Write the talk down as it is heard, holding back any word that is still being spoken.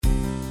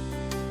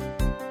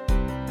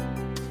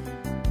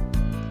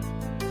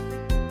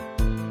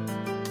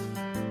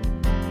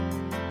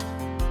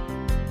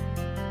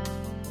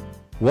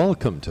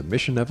Welcome to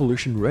Mission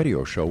Evolution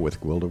Radio Show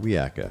with Gwilda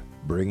Wiyaka,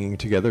 bringing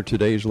together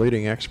today's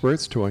leading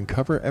experts to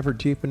uncover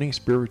ever-deepening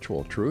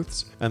spiritual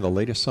truths and the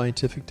latest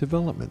scientific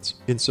developments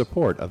in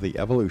support of the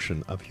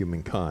evolution of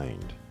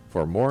humankind.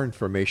 For more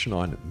information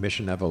on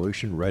Mission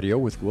Evolution Radio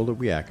with Gwilda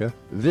Wiyaka,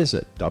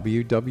 visit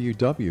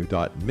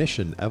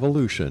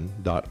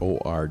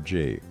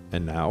www.missionevolution.org.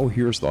 And now,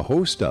 here's the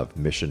host of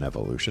Mission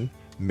Evolution,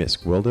 Miss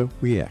Gwilda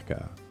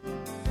Wiyaka.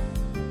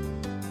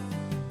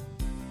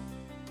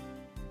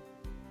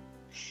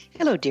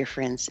 Hello, dear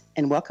friends,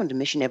 and welcome to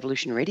Mission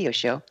Evolution Radio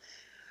Show,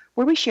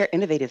 where we share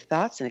innovative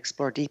thoughts and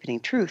explore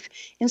deepening truth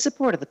in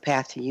support of the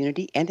path to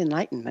unity and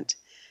enlightenment.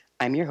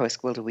 I'm your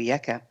host, Gwilda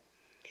Wiyaka.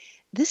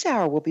 This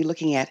hour, we'll be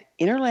looking at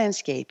inner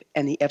landscape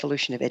and the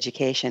evolution of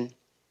education.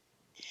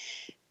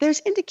 There's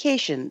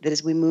indication that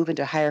as we move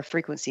into a higher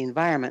frequency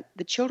environment,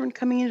 the children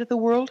coming into the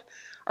world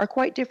are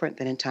quite different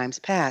than in times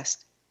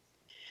past.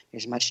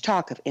 There's much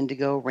talk of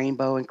indigo,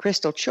 rainbow, and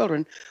crystal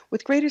children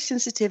with greater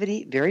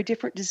sensitivity, very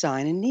different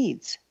design and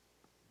needs.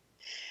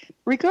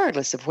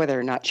 Regardless of whether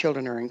or not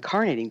children are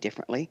incarnating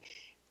differently,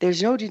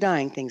 there's no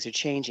denying things are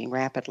changing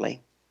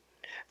rapidly.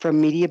 From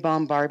media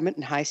bombardment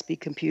and high-speed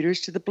computers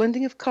to the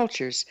blending of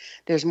cultures,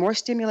 there's more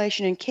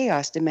stimulation and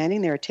chaos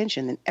demanding their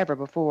attention than ever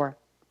before.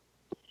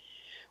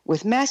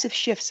 With massive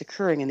shifts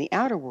occurring in the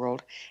outer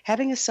world,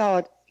 having a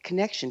solid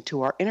connection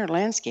to our inner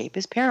landscape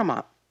is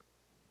paramount.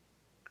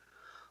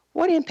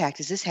 What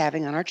impact is this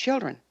having on our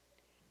children?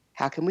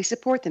 How can we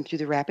support them through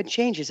the rapid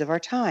changes of our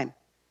time?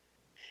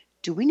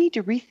 Do we need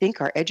to rethink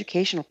our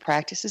educational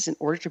practices in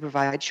order to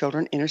provide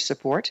children inner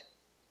support?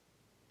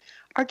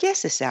 Our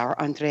guest this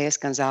hour, Andreas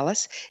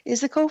Gonzalez,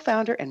 is the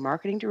co-founder and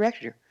marketing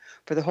director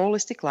for the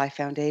Holistic Life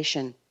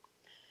Foundation.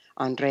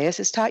 Andreas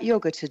has taught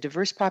yoga to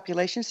diverse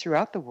populations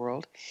throughout the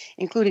world,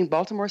 including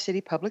Baltimore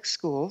City Public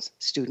Schools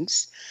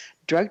students,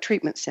 drug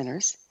treatment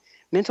centers,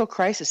 mental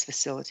crisis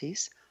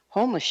facilities,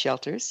 homeless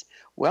shelters,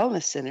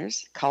 wellness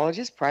centers,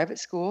 colleges, private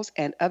schools,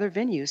 and other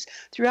venues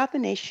throughout the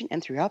nation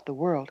and throughout the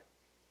world.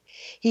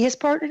 He has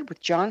partnered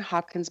with Johns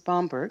Hopkins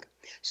Bloomberg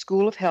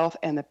School of Health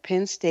and the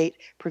Penn State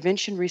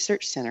Prevention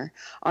Research Center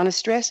on a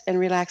Stress and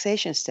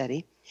Relaxation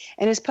Study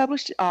and is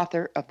published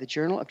author of the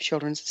Journal of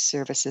Children's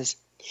Services.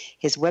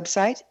 His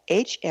website,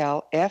 hlfinc.org.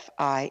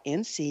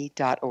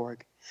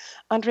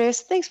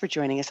 Andreas, thanks for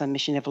joining us on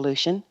Mission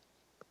Evolution.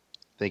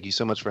 Thank you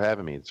so much for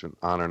having me. It's an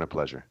honor and a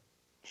pleasure.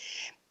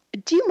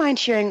 Do you mind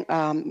sharing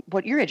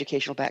what your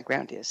educational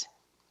background is?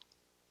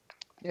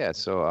 Yeah,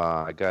 so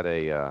I got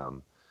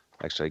a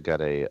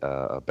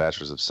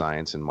Bachelor's of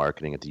Science in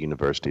Marketing at the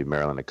University of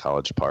Maryland at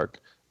College Park.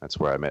 That's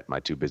where I met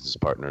my two business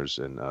partners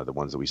and the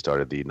ones that we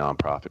started the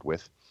nonprofit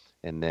with.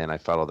 And then I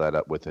followed that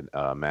up with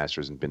a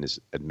Master's in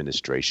Business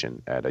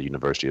Administration at a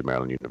University of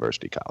Maryland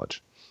University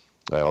College.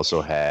 I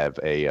also have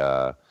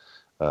it's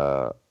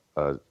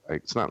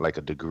not like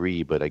a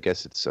degree, but I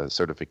guess it's a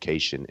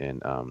certification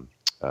in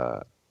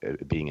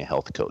being a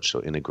health coach,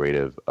 so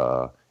Integrative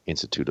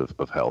Institute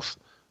of Health.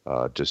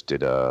 Just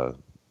did a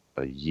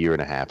year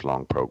and a half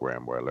long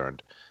program where I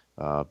learned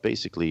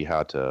basically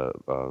how to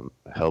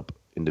help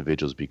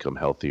individuals become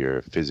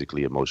healthier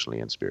physically, emotionally,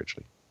 and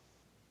spiritually.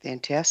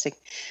 Fantastic.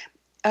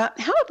 How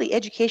have the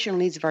educational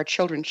needs of our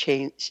children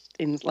changed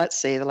in, let's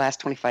say, the last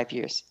 25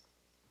 years?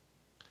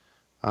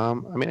 I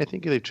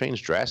think they've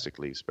changed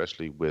drastically,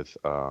 especially with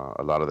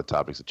a lot of the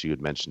topics that you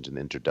had mentioned in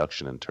the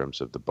introduction in terms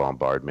of the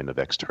bombardment of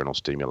external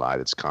stimuli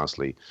that's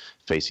constantly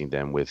facing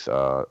them with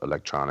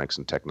electronics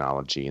and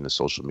technology in the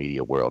social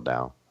media world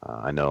now.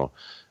 I know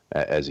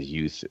as a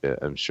youth,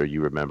 I'm sure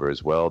you remember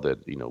as well that,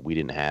 we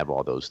didn't have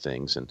all those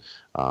things. And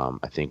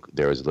I think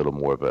there is a little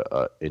more of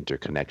a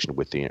interconnection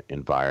with the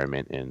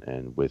environment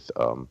and with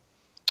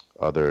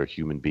other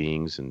human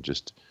beings and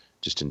just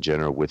in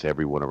general with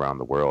everyone around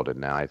the world. And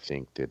now I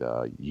think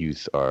that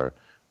youth are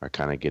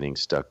kind of getting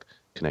stuck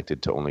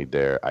connected to only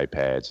their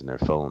iPads and their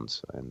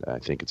phones. And I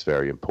think it's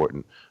very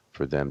important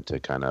for them to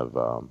kind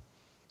of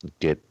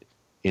get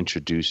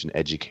introduced and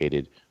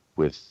educated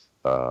with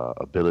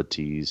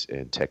abilities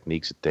and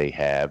techniques that they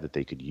have that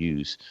they could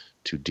use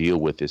to deal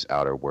with this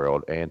outer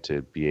world and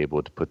to be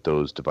able to put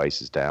those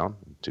devices down,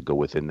 to go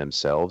within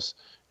themselves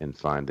and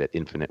find that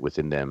infinite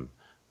within them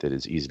that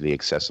is easily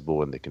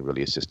accessible and that can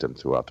really assist them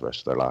throughout the rest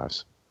of their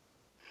lives.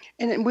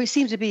 And we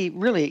seem to be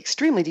really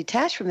extremely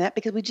detached from that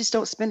because we just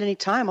don't spend any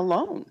time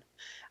alone.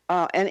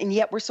 And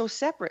yet we're so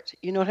separate.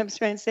 You know what I'm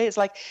trying to say? It's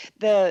like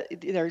they're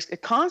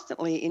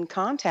constantly in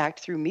contact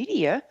through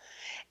media,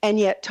 and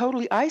yet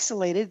totally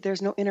isolated.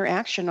 There's no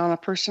interaction on a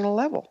personal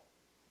level.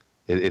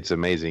 It's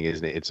amazing,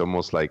 isn't it? It's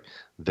almost like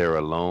they're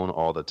alone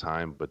all the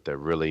time, but they're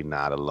really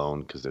not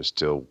alone because they're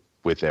still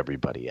with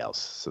everybody else.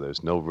 So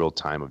there's no real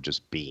time of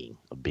just being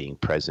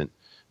present,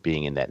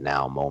 being in that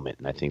now moment.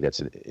 And I think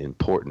that's an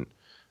important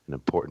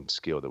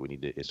skill that we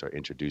need to start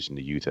introducing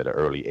to youth at an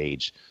early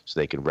age so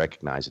they can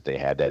recognize that they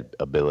have that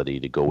ability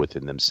to go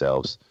within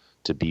themselves,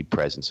 to be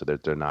present so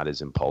that they're not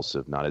as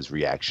impulsive, not as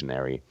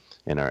reactionary,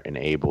 and are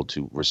able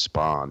to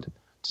respond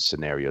to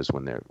scenarios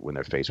when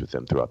they're faced with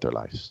them throughout their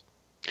lives.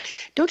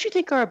 Don't you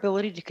think our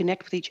ability to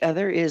connect with each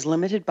other is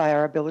limited by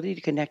our ability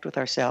to connect with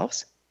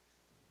ourselves?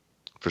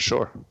 For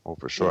sure. Oh,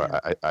 for sure.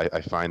 Yeah.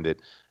 I find that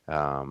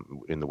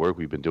in the work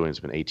we've been doing, it's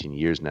been 18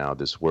 years now.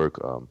 This work,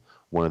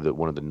 one of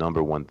the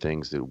number one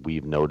things that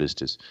we've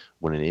noticed is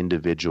when an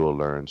individual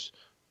learns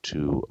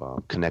to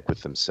connect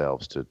with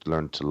themselves, to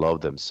learn to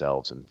love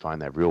themselves, and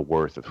find that real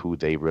worth of who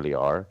they really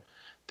are,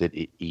 that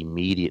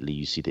immediately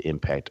you see the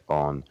impact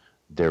on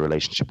their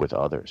relationship with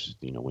others.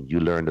 When you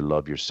learn to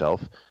love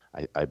yourself,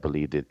 I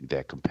believe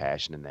that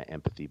compassion and that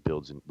empathy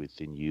builds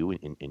within you,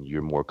 and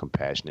you're more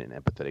compassionate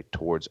and empathetic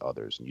towards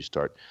others, and you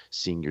start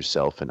seeing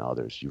yourself in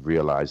others. You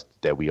realize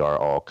that we are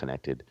all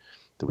connected,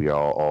 that we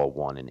are all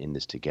one and in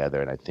this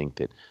together. And I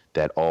think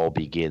that all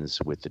begins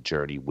with the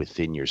journey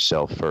within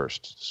yourself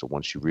first. So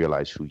once you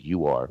realize who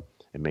you are,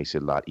 it makes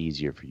it a lot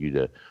easier for you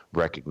to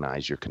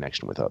recognize your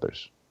connection with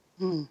others.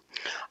 Hmm.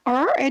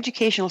 Are our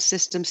educational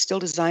systems still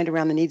designed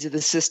around the needs of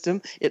the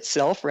system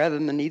itself rather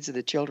than the needs of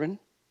the children?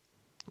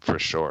 For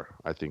sure.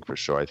 I think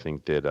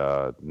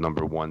that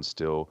number one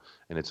still,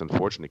 and it's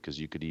unfortunate because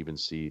you could even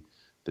see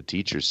the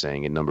teachers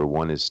saying it, number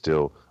one is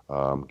still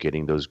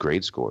getting those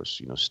grade scores,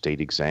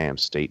 state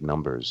exams, state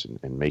numbers,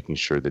 and making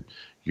sure that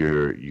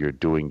you're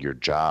doing your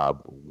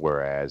job.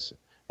 Whereas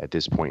at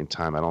this point in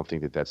time, I don't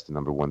think that that's the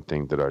number one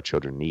thing that our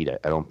children need.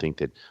 I don't think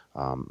that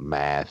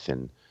math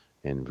and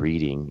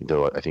reading,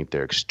 though I think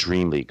they're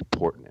extremely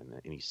important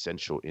and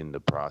essential in the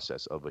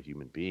process of a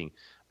human being.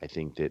 I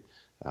think that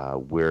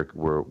we're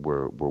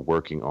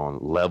working on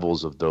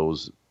levels of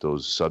those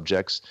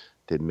subjects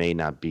that may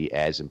not be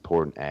as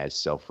important as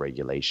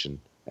self-regulation,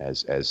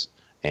 as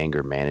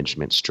anger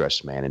management,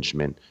 stress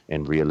management,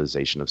 and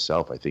realization of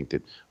self. I think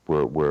that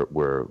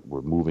we're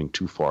moving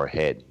too far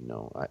ahead.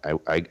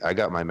 I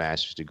got my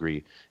master's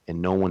degree,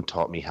 and no one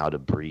taught me how to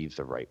breathe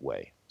the right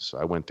way. So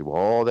I went through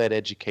all that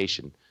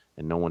education,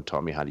 and no one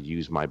taught me how to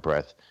use my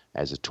breath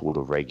as a tool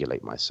to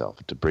regulate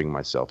myself, to bring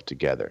myself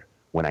together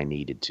when I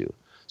needed to.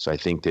 So I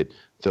think that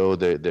though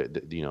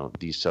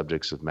these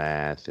subjects of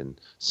math and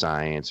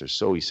science are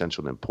so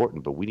essential and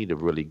important, but we need to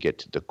really get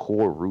to the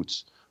core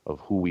roots of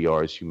who we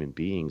are as human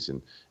beings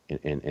and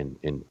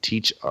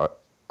teach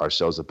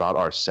ourselves about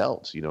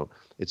ourselves.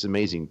 It's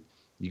amazing.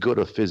 You go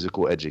to a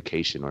physical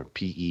education or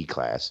PE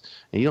class,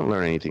 and you don't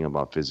learn anything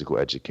about physical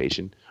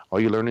education. All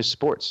you learn is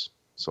sports.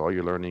 So all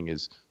you're learning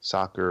is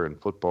soccer and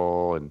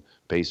football and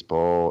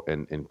baseball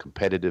and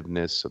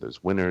competitiveness. So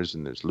there's winners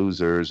and there's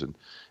losers. And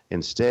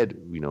instead,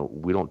 we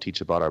don't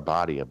teach about our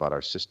body, about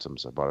our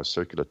systems, about our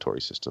circulatory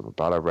system,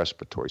 about our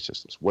respiratory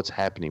systems. What's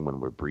happening when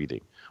we're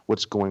breathing?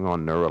 What's going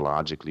on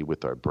neurologically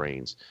with our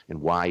brains? And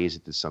why is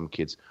it that some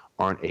kids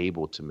aren't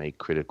able to make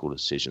critical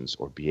decisions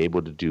or be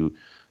able to do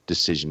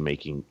decision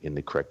making in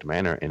the correct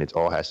manner? And it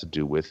all has to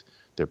do with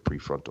their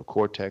prefrontal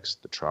cortex,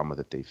 the trauma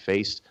that they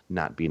faced,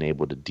 not being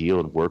able to deal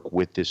and work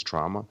with this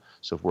trauma.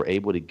 So if we're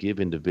able to give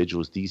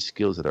individuals these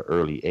skills at an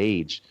early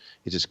age,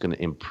 it's just going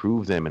to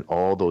improve them in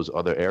all those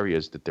other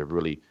areas that they're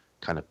really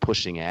kind of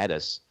pushing at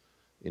us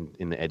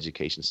in the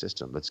education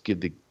system. Let's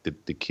give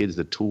the kids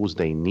the tools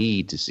they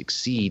need to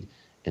succeed,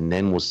 and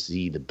then we'll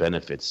see the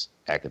benefits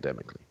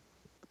academically.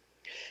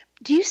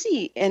 Do you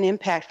see an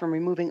impact from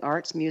removing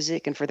arts,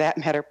 music, and for that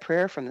matter,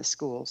 prayer from the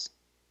schools?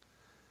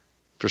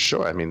 For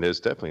sure. I mean, there's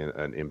definitely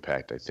an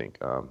impact, I think.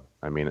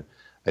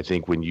 I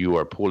think when you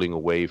are pulling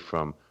away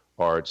from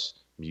arts,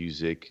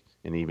 music,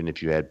 and even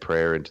if you add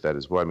prayer into that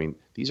as well,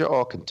 these are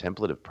all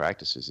contemplative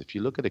practices. If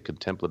you look at a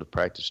contemplative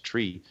practice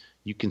tree,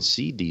 you can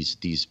see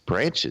these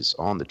branches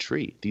on the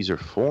tree. These are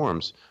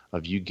forms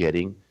of you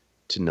getting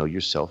to know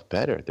yourself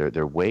better.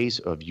 They're ways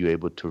of you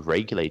able to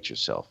regulate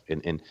yourself.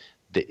 And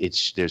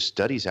there's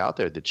studies out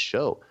there that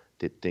show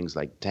that things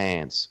like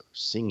dance,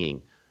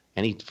 singing,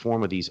 any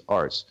form of these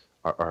arts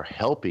are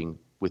helping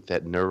with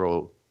that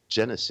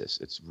neurogenesis.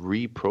 It's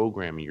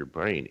reprogramming your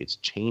brain. It's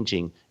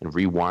changing and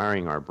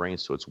rewiring our brain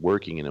so it's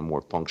working in a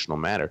more functional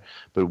manner.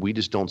 But we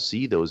just don't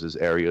see those as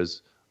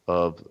areas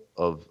of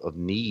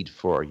need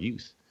for our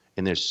youth.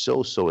 And they're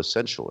so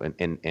essential.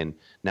 And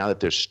now that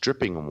they're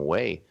stripping them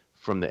away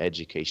from the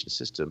education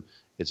system,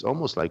 it's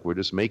almost like we're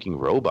just making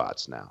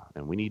robots now.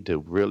 And we need to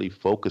really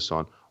focus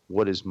on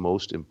what is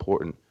most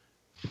important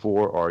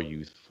for our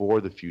youth,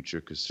 for the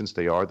future, because since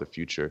they are the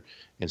future,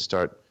 and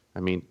start, I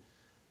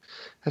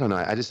don't know.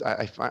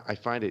 I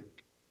find it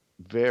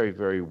very,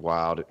 very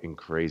wild and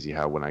crazy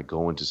how when I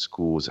go into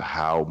schools,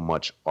 how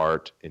much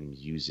art and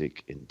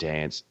music and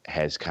dance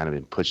has kind of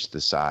been pushed to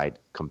the side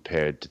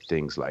compared to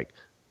things like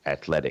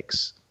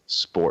athletics,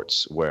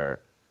 sports,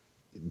 where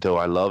though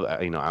I love,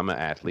 I'm an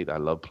athlete, I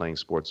love playing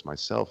sports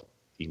myself,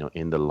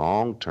 in the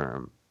long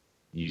term,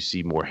 you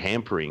see more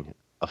hampering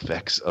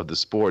effects of the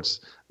sports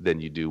than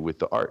you do with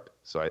the art.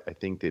 So I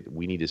think that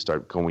we need to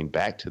start going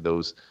back to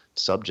those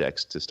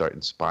subjects to start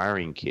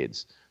inspiring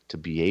kids to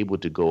be able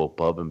to go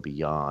above and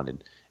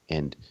beyond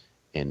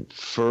and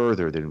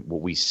further than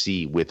what we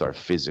see with our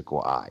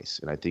physical eyes.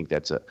 And I think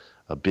that's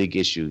a big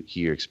issue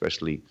here,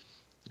 especially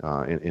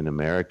in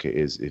America,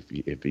 is if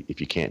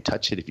you can't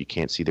touch it, if you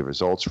can't see the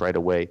results right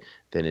away,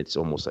 then it's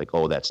almost like,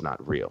 oh, that's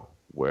not real.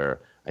 Where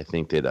I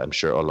think that I'm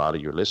sure a lot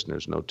of your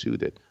listeners know too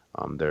that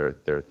there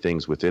are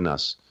things within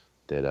us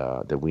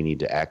that we need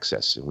to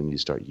access and we need to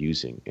start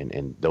using,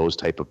 and those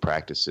type of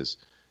practices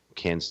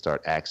can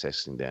start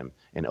accessing them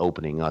and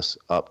opening us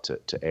up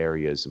to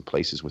areas and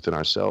places within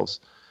ourselves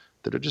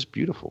that are just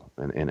beautiful,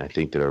 and I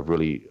think that are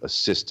really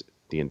assist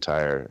the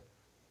entire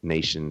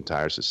nation,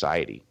 entire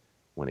society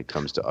when it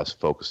comes to us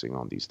focusing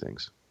on these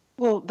things.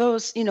 Well,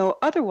 those,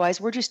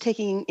 otherwise we're just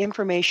taking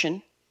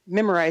information,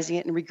 memorizing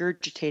it and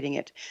regurgitating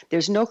it.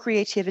 There's no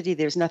creativity,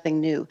 there's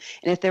nothing new.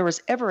 And if there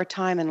was ever a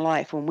time in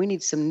life when we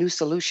need some new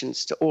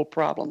solutions to old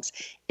problems,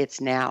 it's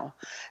now.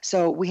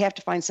 So we have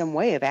to find some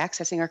way of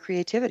accessing our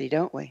creativity,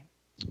 don't we?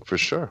 For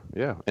sure,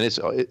 yeah. And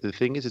the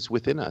thing is, it's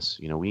within us.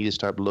 We need to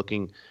start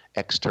looking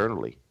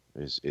externally.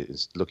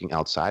 Is looking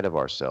outside of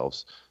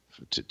ourselves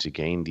to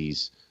gain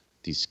these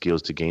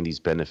skills, to gain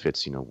these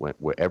benefits.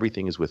 Where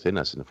everything is within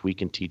us, and if we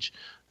can teach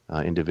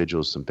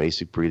individuals some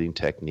basic breathing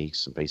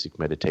techniques, some basic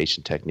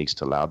meditation techniques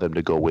to allow them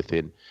to go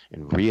within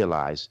and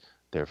realize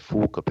their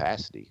full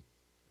capacity,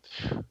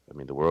 I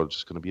mean, the world's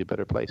just going to be a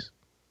better place.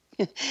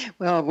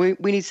 Well, we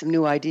need some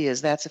new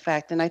ideas. That's a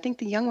fact, and I think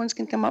the young ones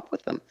can come up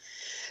with them.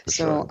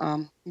 So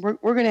we're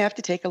going to have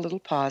to take a little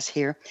pause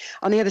here.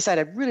 On the other side,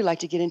 I'd really like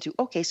to get into,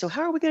 okay, so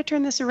how are we going to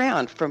turn this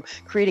around from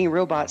creating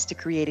robots to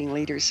creating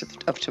leaders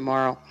of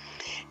tomorrow?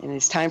 And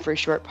it's time for a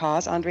short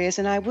pause. Andreas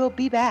and I will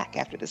be back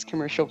after this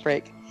commercial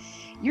break.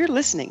 You're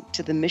listening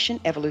to the Mission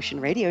Evolution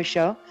Radio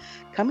Show,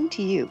 coming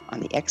to you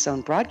on the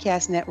X-Zone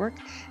Broadcast Network,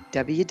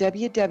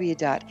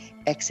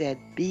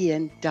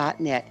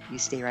 www.xzbn.net. You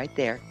stay right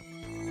there.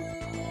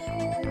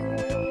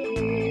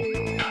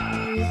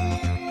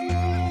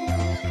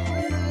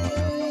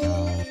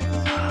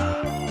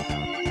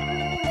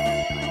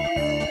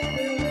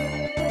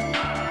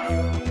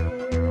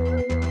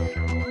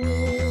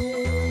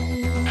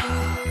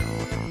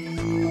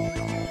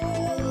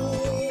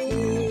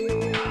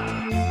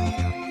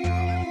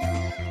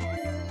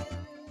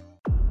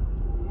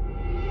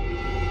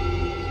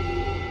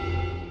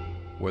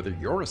 Whether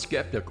you're a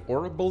skeptic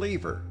or a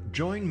believer,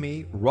 join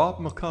me, Rob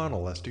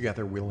McConnell, as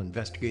together we'll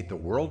investigate the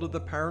world of the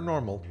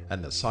paranormal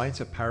and the science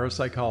of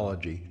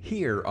parapsychology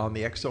here on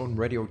the X-Zone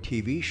Radio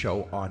TV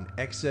show on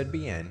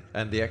XZBN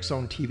and the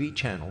X-Zone TV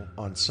channel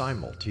on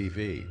Simul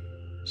TV.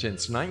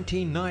 Since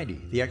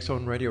 1990, the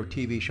X-Zone Radio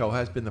TV show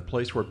has been the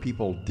place where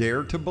people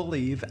dare to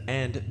believe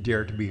and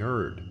dare to be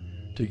heard.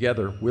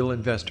 Together, we'll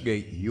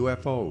investigate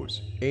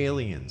UFOs,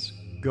 aliens,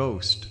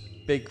 ghosts,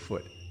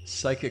 Bigfoot,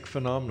 psychic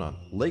phenomenon,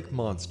 lake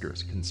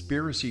monsters,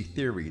 conspiracy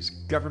theories,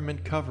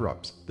 government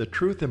cover-ups, the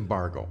truth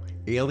embargo,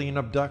 alien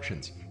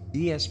abductions,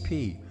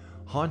 ESP,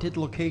 haunted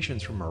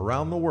locations from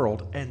around the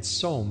world, and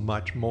so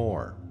much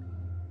more.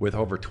 With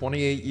over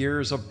 28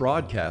 years of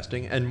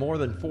broadcasting and more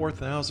than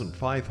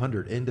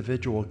 4,500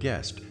 individual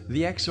guests,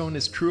 the X-Zone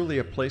is truly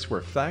a place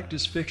where fact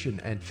is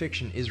fiction and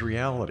fiction is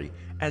reality,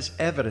 as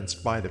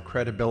evidenced by the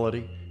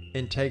credibility,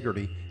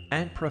 integrity,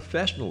 and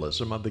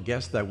professionalism of the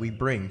guests that we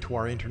bring to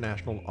our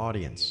international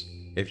audience.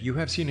 If you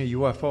have seen a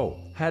UFO,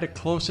 had a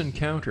close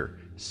encounter,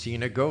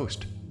 seen a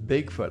ghost,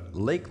 Bigfoot,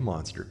 lake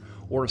monster,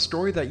 or a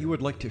story that you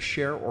would like to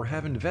share or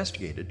have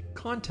investigated,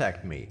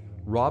 contact me,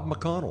 Rob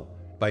McConnell,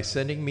 by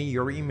sending me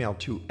your email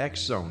to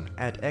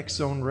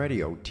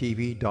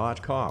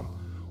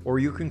xzone@xzoneradiotv.com, or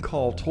you can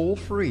call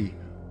toll-free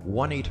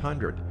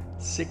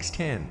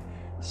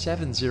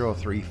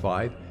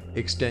 1-800-610-7035,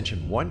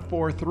 extension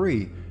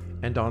 143,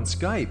 and on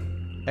Skype,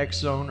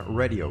 X-Zone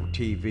Radio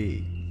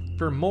TV.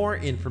 For more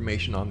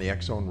information on the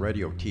X-Zone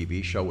Radio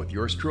TV show with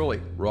yours truly,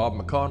 Rob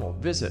McConnell,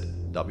 visit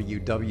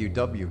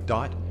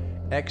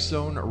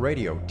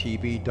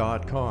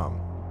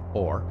www.xzoneradiotv.com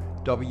or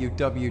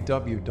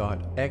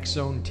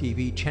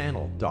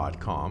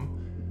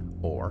www.xzonetvchannel.com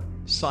or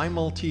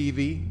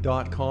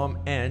simultv.com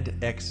and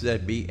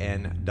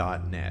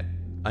xzbn.net.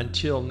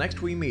 Until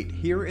next we meet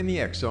here in the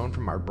X-Zone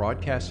from our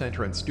broadcast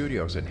center and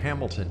studios in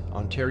Hamilton,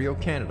 Ontario,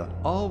 Canada,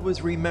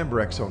 always remember,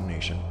 X-Zone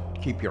Nation,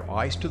 keep your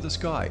eyes to the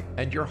sky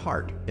and your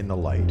heart in the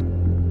light.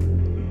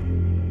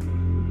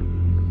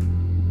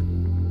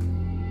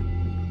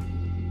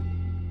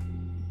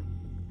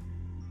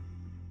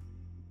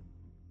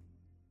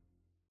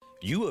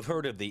 You have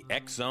heard of the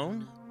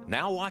X-Zone?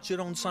 Now watch it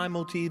on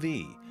Simul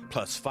TV,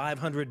 plus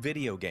 500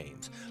 video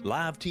games,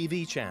 live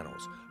TV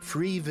channels,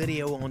 free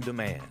video on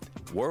demand,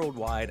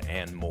 worldwide,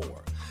 and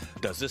more.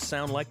 Does this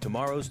sound like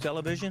tomorrow's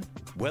television?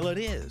 Well, it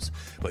is,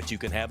 but you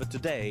can have it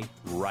today,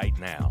 right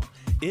now.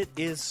 It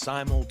is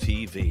Simul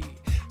TV.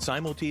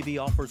 Simul TV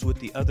offers what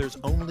the others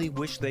only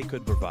wish they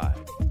could provide.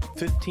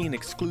 15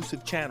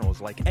 exclusive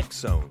channels like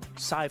X-Zone,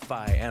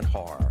 Sci-Fi, and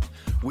Horror.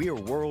 We are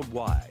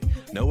worldwide.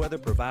 No other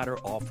provider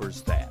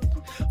offers that.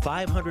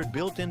 500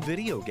 built-in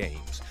video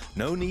games.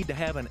 No need to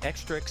have an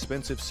extra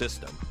expensive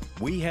system.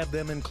 We have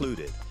them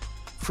included.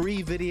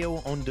 Free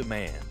video on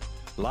demand.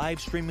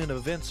 Live streaming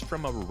events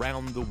from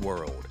around the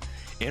world.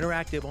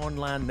 Interactive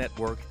online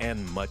network,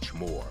 and much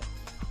more.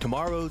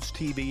 Tomorrow's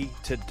TV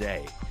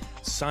today.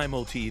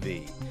 Simul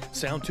TV.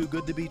 Sound too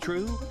good to be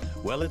true?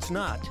 Well, it's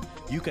not.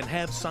 You can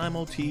have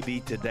Simul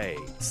TV today.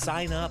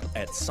 Sign up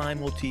at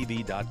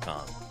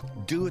simultv.com.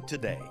 Do it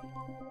today.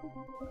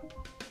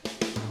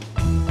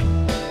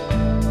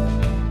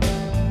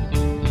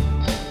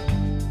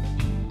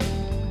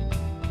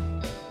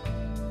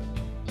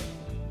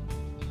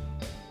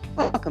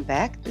 Welcome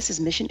back. This is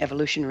Mission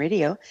Evolution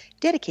Radio,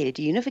 dedicated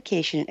to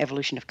unification and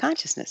evolution of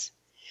consciousness.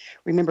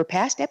 Remember,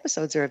 past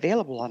episodes are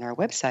available on our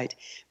website,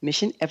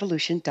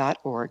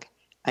 missionevolution.org.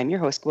 I'm your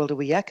host, Gwilda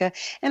Wiyaka,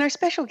 and our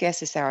special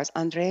guest this hour is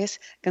Andres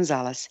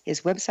Gonzalez.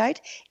 His website,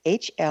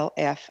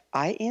 hlfinc.org.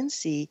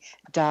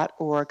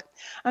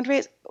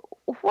 Andres,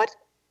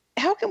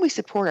 how can we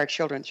support our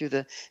children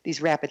through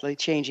these rapidly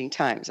changing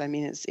times? I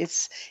mean,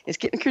 it's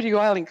getting pretty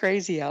wild and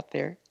crazy out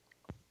there.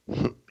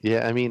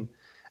 Yeah, I mean,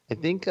 I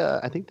think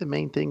the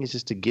main thing is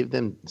just to give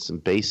them some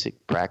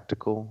basic,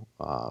 practical,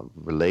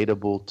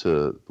 relatable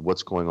to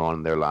what's going on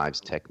in their lives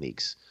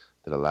techniques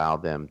that allow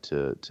them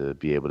to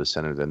be able to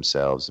center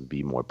themselves and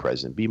be more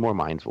present, be more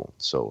mindful.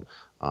 So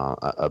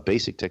a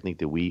basic technique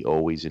that we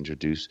always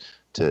introduce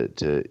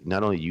to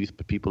not only youth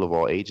but people of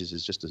all ages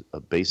is just a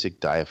basic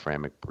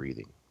diaphragmatic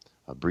breathing,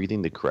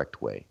 breathing the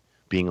correct way.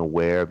 Being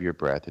aware of your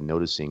breath and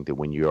noticing that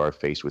when you are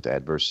faced with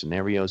adverse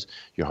scenarios,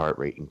 your heart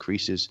rate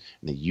increases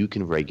and that you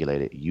can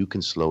regulate it, you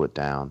can slow it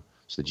down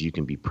so that you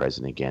can be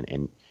present again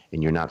and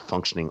you're not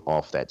functioning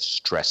off that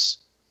stress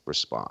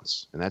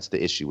response. And that's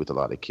the issue with a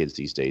lot of kids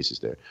these days is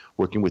they're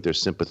working with their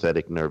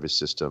sympathetic nervous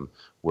system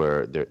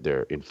where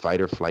they're in fight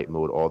or flight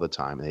mode all the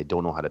time and they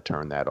don't know how to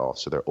turn that off,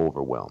 so they're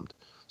overwhelmed.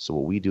 So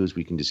what we do is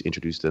we can just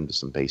introduce them to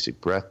some basic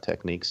breath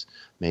techniques,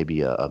 maybe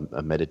a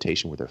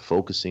meditation where they're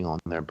focusing on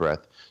their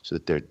breath so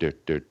that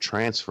they're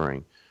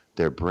transferring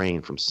their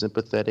brain from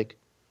sympathetic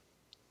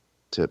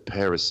to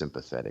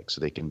parasympathetic.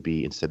 So they can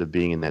be, instead of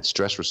being in that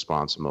stress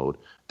response mode,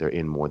 they're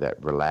in more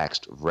that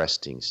relaxed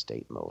resting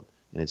state mode.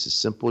 And it's as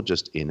simple,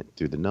 just in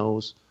through the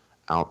nose,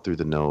 out through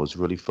the nose,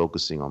 really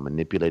focusing on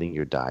manipulating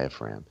your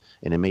diaphragm.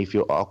 And it may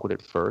feel awkward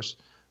at first,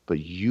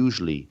 but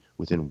usually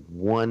within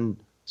one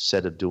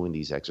set of doing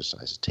these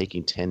exercises,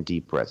 taking 10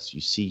 deep breaths,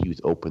 you see youth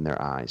open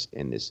their eyes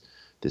and this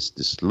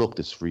look,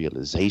 this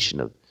realization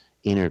of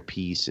inner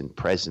peace and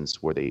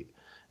presence where the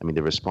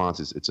response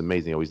is, it's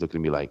amazing. They always look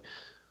at me like,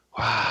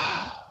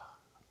 wow,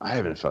 I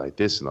haven't felt like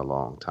this in a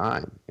long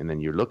time. And then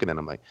you're looking at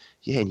them like,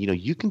 yeah, and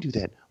you can do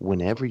that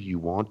whenever you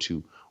want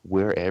to,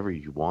 wherever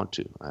you want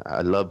to.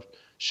 I love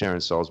Sharon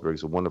Salzberg,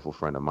 is a wonderful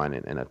friend of mine,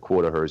 and a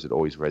quote of hers that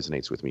always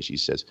resonates with me. She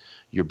says,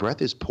 your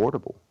breath is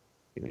portable.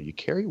 You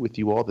carry it with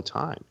you all the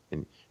time,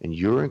 and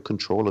you're in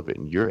control of it,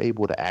 and you're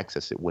able to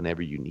access it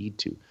whenever you need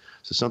to.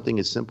 So something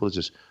as simple as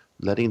just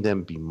letting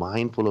them be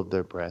mindful of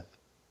their breath,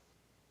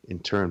 in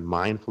turn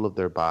mindful of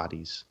their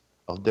bodies,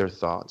 of their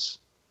thoughts,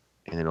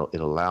 and it'll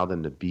allow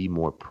them to be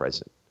more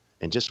present.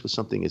 And just with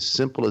something as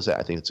simple as that,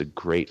 I think it's a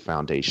great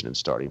foundation and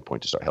starting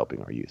point to start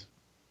helping our youth.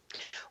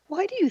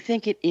 Why do you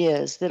think it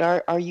is that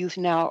our youth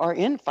now are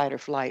in fight or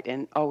flight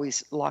and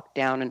always locked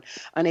down and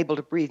unable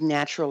to breathe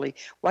naturally?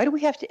 Why do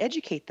we have to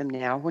educate them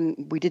now when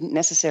we didn't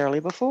necessarily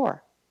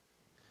before?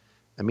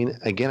 I mean,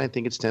 again, I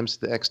think it stems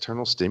to the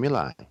external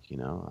stimuli,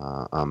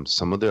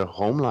 some of their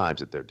home lives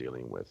that they're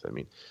dealing with. I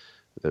mean,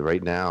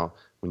 right now,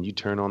 when you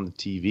turn on the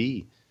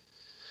TV,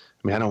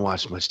 I don't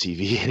watch much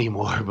TV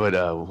anymore, but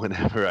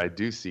whenever I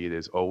do see it,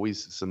 there's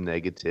always some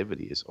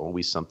negativity. There's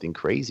always something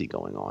crazy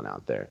going on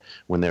out there.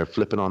 When they're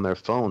flipping on their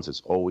phones,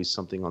 there's always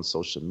something on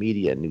social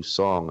media, a new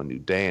song, a new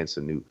dance,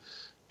 a new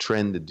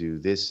trend to do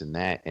this and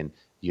that. And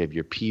you have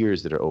your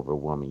peers that are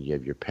overwhelming. You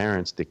have your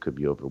parents that could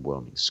be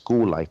overwhelming.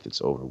 School life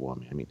that's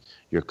overwhelming. I mean,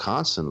 you're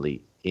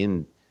constantly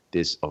in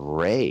this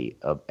array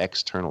of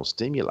external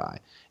stimuli.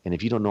 And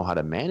if you don't know how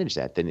to manage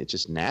that, then it's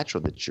just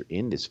natural that you're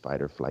in this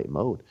fight or flight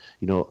mode.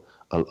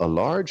 A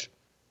large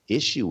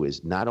issue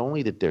is not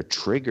only that they're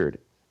triggered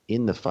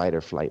in the fight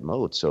or flight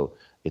mode. So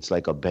it's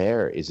like a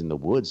bear is in the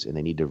woods and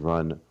they need to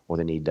run or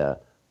they need to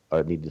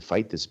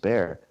fight this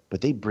bear, but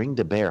they bring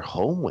the bear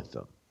home with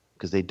them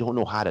because they don't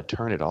know how to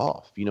turn it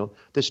off.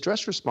 The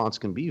stress response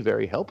can be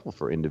very helpful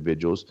for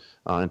individuals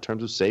in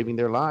terms of saving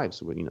their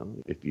lives.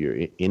 If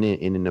you're in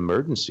an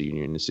emergency and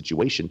you're in a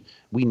situation,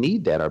 we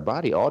need that. Our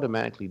body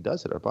automatically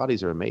does it. Our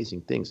bodies are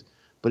amazing things,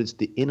 but it's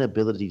the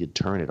inability to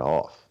turn it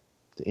off.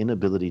 The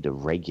inability to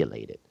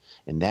regulate it.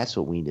 And that's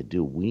what we need to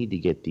do. We need to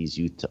get these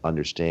youth to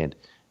understand,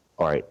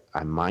 all right,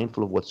 I'm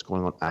mindful of what's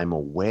going on. I'm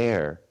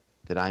aware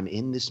that I'm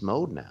in this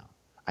mode now.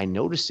 I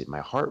notice it. My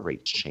heart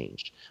rate's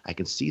changed. I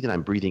can see that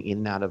I'm breathing in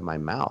and out of my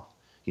mouth.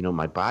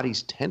 My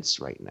body's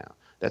tense right now.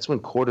 That's when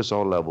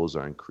cortisol levels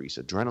are increased.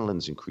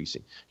 Adrenaline's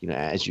increasing.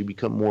 As you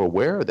become more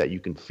aware of that, you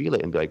can feel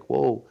it and be like,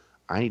 whoa,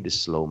 I need to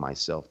slow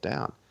myself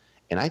down.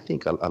 And I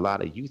think a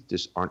lot of youth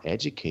just aren't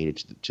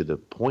educated to the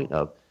point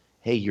of,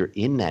 hey, you're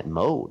in that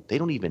mode. They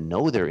don't even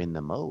know they're in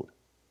the mode.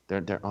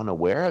 They're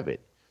unaware of it.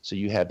 So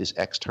you have this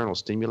external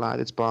stimuli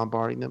that's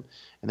bombarding them.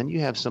 And then you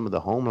have some of the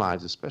home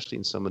lives, especially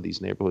in some of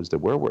these neighborhoods that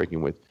we're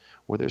working with,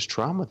 where there's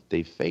trauma that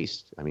they've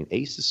faced.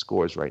 ACEs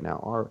scores right now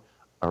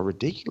are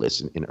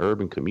ridiculous in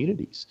urban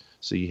communities.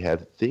 So you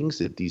have things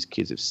that these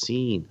kids have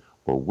seen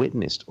or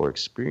witnessed or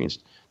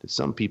experienced that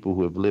some people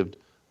who have lived,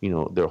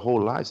 their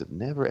whole lives have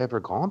never, ever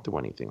gone through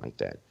anything like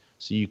that.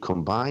 So you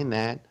combine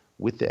that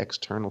with the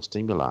external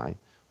stimuli,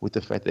 with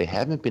the fact that they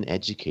haven't been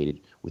educated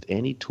with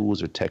any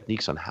tools or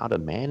techniques on how to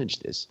manage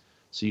this.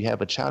 So you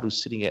have a child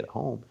who's sitting at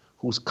home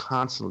who's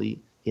constantly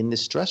in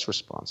this stress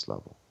response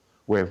level,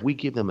 where if we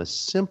give them a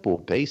simple,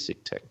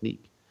 basic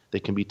technique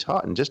that can be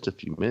taught in just a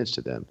few minutes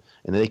to them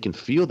and they can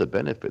feel the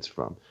benefits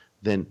from,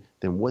 then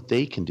what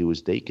they can do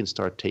is they can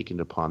start taking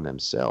it upon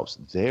themselves.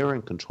 They're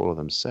in control of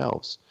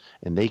themselves,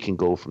 and they can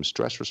go from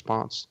stress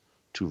response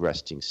to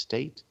resting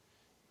state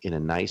in a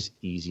nice,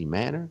 easy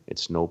manner.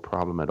 It's no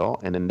problem at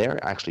all. And then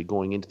they're actually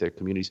going into their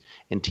communities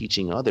and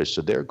teaching others.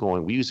 So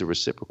we use a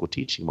reciprocal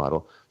teaching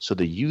model. So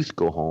the youth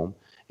go home,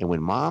 and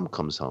when mom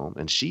comes home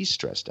and she's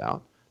stressed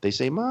out, they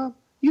say, Mom,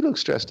 you look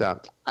stressed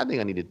out. I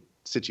think I need to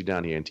sit you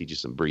down here and teach you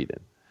some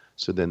breathing.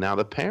 So then now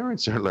the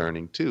parents are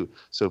learning too.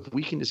 So if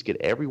we can just get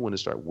everyone to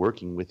start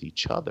working with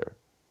each other,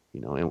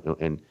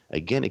 and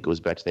again, it goes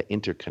back to that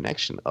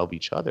interconnection of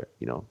each other.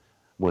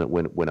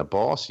 When a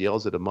boss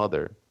yells at a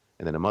mother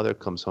and then a mother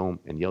comes home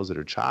and yells at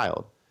her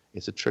child,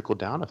 it's a trickle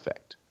down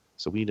effect.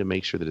 So we need to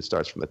make sure that it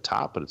starts from the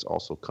top, but it's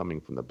also coming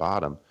from the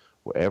bottom,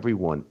 where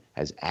everyone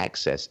has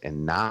access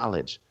and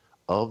knowledge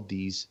of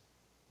these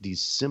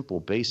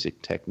simple,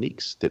 basic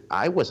techniques that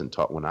I wasn't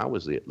taught when I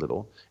was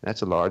little. And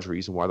that's a large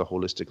reason why the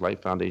Holistic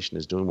Life Foundation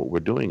is doing what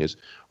we're doing, is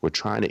we're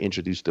trying to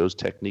introduce those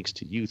techniques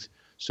to youth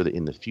so that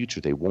in the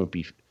future they won't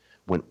be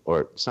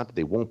it's not that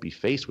they won't be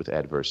faced with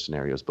adverse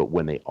scenarios, but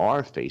when they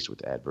are faced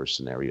with adverse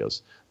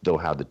scenarios, they'll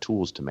have the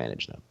tools to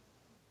manage them.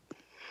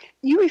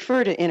 You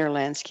refer to inner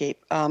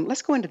landscape.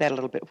 Let's go into that a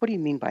little bit. What do you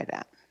mean by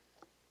that?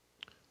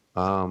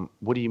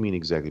 What do you mean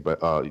exactly?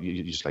 But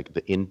you just like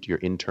your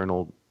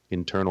internal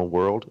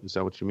world? Is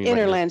that what you mean?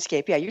 Inner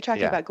landscape. Yeah, you're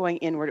talking about going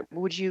inward.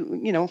 Would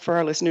you, for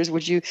our listeners,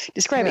 would you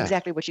describe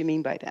exactly what you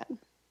mean by that?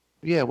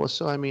 Yeah. Well,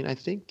 so I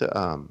think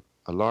a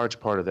large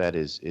part of that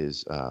is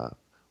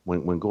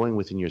when going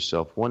within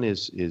yourself. One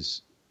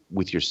is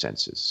with your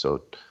senses.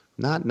 So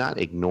not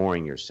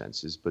ignoring your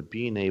senses, but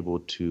being able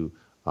to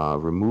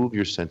remove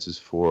your senses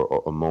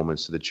for a moment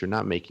so that you're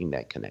not making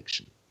that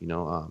connection.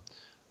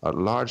 A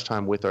large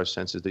time with our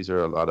senses, these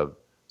are a lot of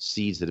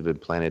seeds that have been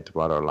planted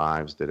throughout our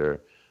lives that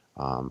are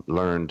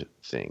learned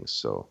things.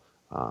 So,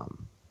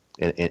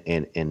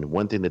 and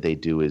one thing that they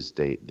do is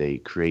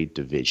they create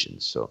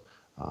divisions. So,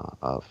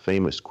 a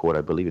famous quote,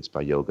 I believe it's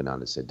by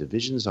Yogananda, said,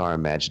 "Divisions are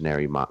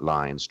imaginary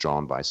lines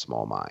drawn by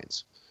small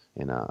minds."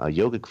 And a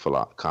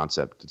yogic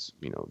concept, is,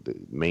 the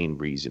main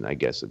reason, I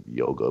guess, of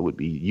yoga would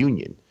be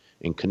union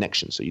and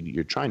connection. So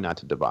you're trying not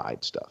to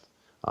divide stuff.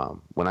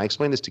 When I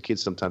explain this to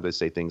kids, sometimes I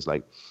say things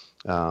like,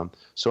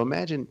 so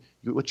imagine,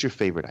 what's your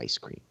favorite ice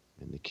cream?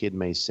 And the kid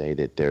may say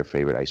that their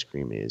favorite ice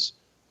cream is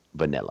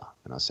vanilla.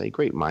 And I'll say,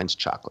 great, mine's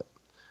chocolate.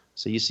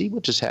 So you see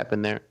what just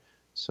happened there?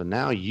 So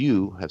now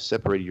you have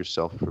separated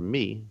yourself from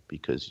me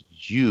because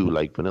you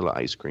like vanilla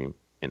ice cream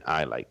and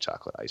I like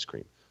chocolate ice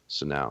cream.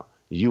 So now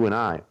you and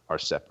I are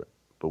separate,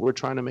 but we're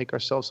trying to make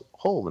ourselves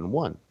whole and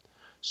one.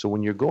 So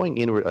when you're going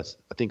inward,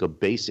 I think a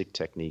basic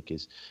technique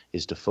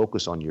is to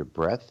focus on your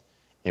breath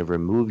and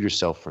remove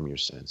yourself from your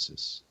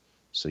senses.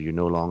 So you're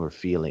no longer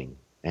feeling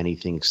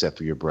anything except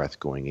for your breath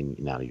going in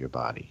and out of your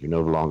body. You're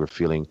no longer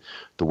feeling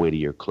the weight of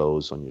your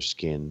clothes on your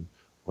skin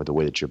or the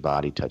way that your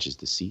body touches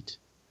the seat.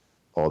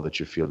 All that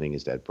you're feeling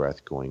is that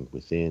breath going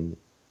within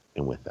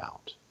and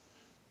without.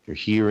 You're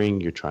hearing,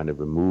 you're trying to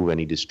remove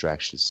any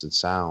distractions and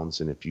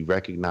sounds. And if you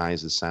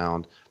recognize the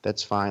sound,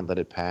 that's fine, let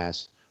it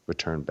pass,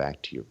 return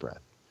back to your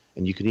breath.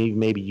 And you can even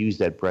maybe use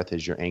that breath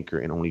as your anchor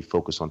and only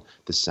focus on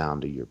the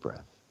sound of your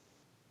breath.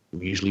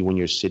 Usually when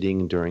you're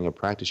sitting during a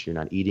practice, you're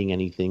not eating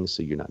anything,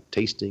 so you're not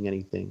tasting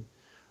anything.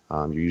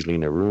 You're usually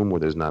in a room where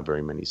there's not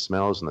very many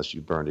smells unless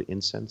you burned an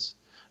incense.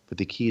 But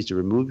the key is to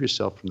remove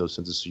yourself from those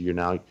senses so you're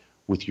now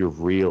with your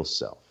real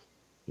self.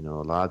 A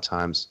lot of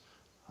times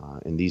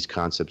in these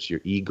concepts, your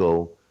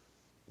ego,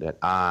 that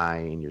I,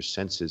 and your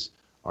senses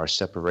are a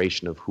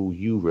separation of who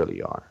you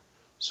really are.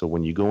 So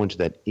when you go into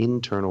that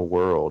internal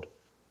world,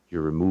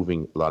 you're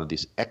removing a lot of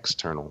these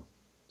external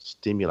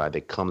stimuli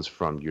that comes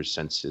from your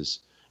senses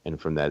and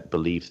from that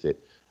belief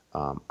that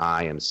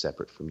I am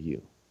separate from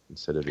you,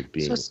 instead of it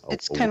being. So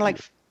it's kind of like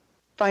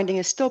finding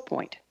a still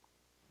point,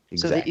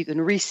 so that you can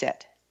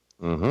reset.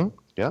 Mm-hmm.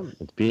 Yeah,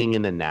 it's being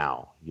in the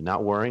now. You're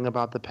not worrying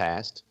about the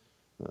past,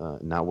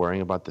 not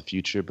worrying about the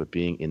future, but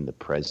being in the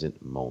present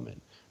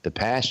moment. The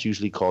past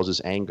usually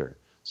causes anger.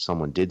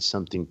 Someone did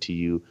something to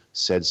you,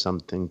 said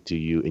something to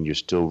you, and you're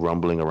still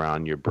rumbling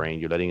around your brain.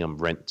 You're letting them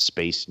rent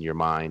space in your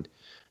mind.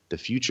 The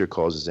future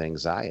causes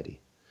anxiety.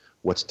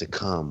 What's to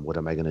come? What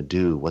am I going to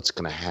do? What's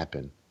going to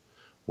happen?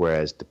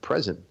 Whereas the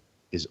present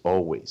is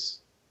always,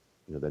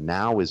 the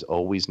now is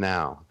always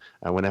now.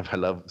 And whenever I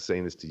love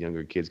saying this to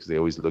younger kids, because they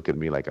always look at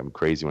me like I'm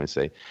crazy when I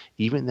say,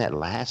 even that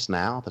last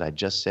now that I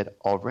just said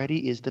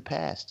already is the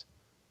past,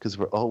 because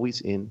we're always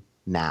in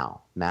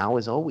now. Now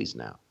is always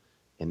now.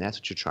 And that's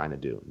what you're trying to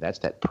do. That's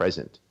that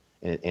present.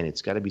 And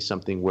it's got to be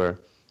something where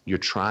you're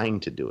trying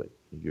to do it.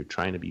 You're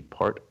trying to be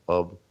part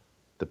of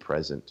the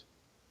present,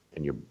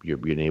 and you're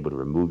being able to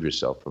remove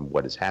yourself from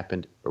what has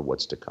happened or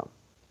what's to come.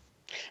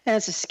 And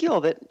it's a skill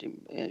that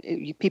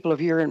people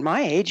of your and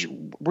my age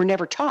were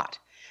never taught.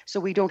 So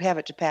we don't have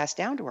it to pass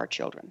down to our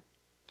children.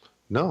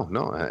 No.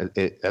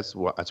 That's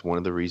one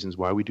of the reasons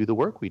why we do the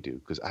work we do,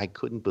 because I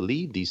couldn't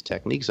believe these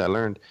techniques I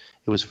learned.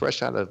 It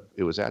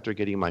was after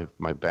getting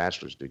my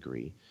bachelor's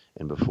degree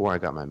and before I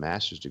got my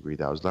master's degree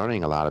that I was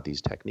learning a lot of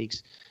these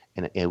techniques.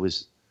 And it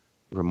was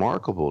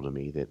remarkable to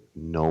me that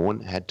no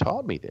one had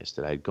taught me this,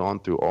 that I'd gone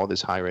through all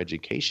this higher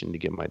education to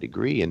get my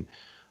degree. And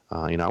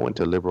I went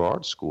to liberal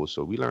arts school,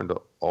 so we learned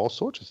all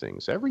sorts of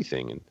things,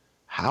 everything. And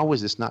how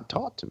was this not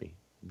taught to me?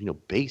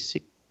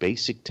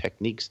 Basic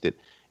techniques that,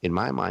 in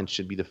my mind,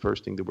 should be the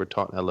first thing that we're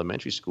taught in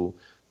elementary school,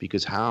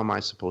 because how am I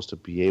supposed to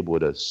be able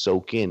to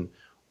soak in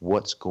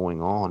what's going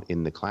on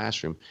in the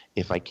classroom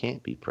if I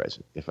can't be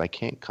present, if I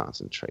can't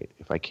concentrate,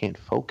 if I can't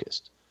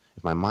focus,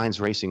 if my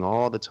mind's racing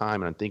all the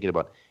time and I'm thinking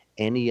about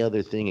any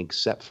other thing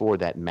except for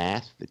that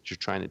math that you're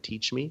trying to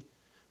teach me?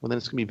 Well, then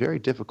it's going to be very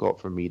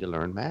difficult for me to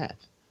learn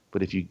math.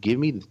 But if you give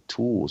me the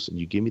tools and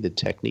you give me the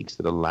techniques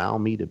that allow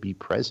me to be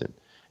present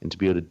and to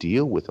be able to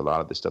deal with a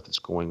lot of the stuff that's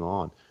going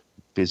on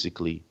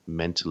physically,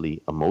 mentally,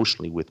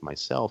 emotionally with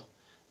myself,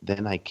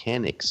 then I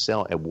can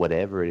excel at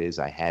whatever it is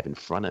I have in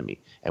front of me,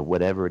 at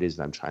whatever it is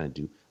that I'm trying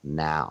to do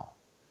now.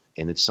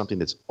 And it's something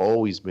that's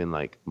always been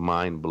like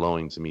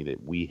mind-blowing to me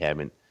that we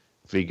haven't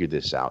figured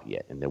this out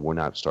yet, and that we're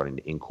not starting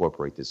to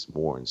incorporate this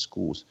more in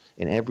schools.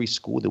 In every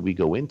school that we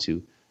go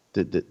into,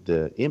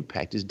 the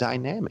impact is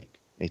dynamic.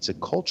 It's a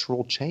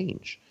cultural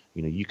change.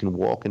 You can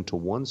walk into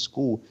one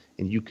school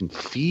and you can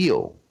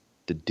feel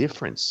the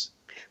difference.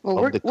 Well,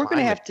 we're going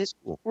to have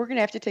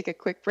to take a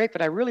quick break,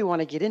 but I really want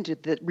to get into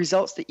the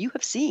results that you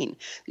have seen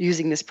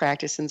using this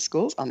practice in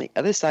schools on the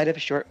other side of a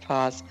short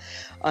pause.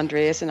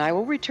 Andreas and I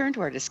will return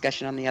to our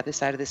discussion on the other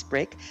side of this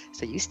break,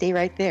 so you stay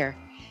right there.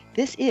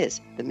 This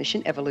is the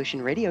Mission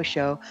Evolution Radio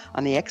Show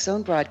on the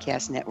X-Zone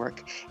Broadcast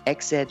Network,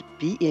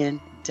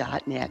 xzbn.net.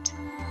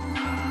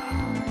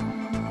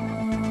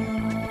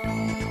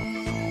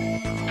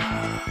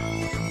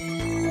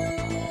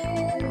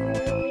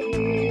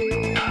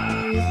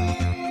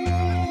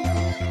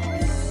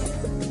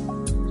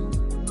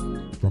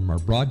 From our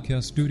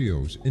broadcast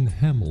studios in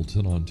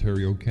Hamilton,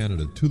 Ontario,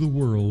 Canada, to the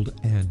world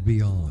and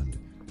beyond,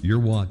 you're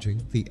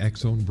watching the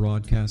X-Zone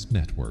Broadcast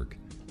Network,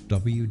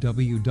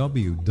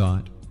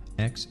 www.xzbn.net.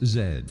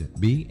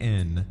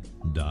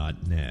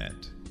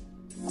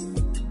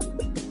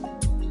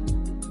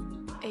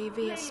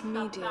 AVS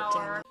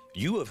Media.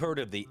 You have heard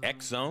of the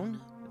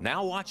X-Zone?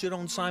 Now watch it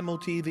on Simul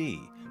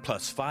TV,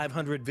 plus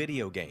 500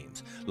 video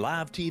games,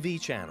 live TV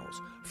channels,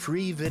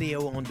 free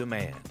video on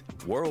demand,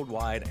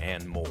 worldwide,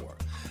 and more.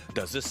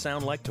 Does this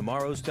sound like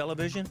tomorrow's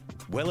television?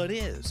 Well, it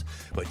is,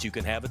 but you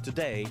can have it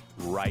today,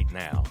 right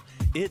now.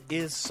 It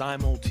is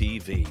Simul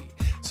TV.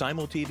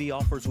 Simul TV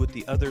offers what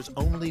the others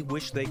only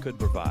wish they could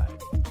provide.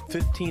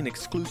 15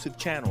 exclusive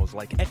channels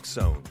like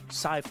X-Zone,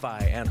 Sci-Fi,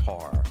 and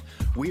Horror.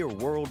 We are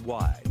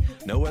worldwide.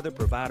 No other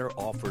provider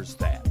offers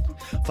that.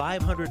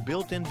 500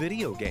 built-in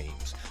video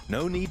games.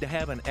 No need to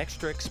have an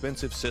extra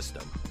expensive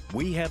system.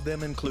 We have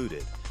them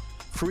included.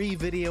 Free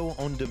video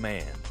on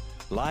demand.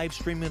 Live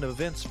streaming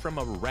events from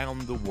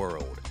around the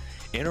world.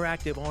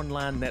 Interactive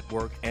online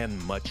network,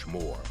 and much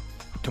more.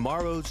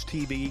 Tomorrow's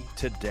TV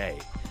today.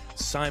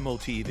 Simul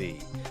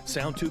TV.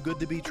 Sound too good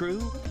to be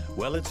true?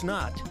 Well, it's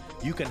not.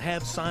 You can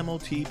have Simul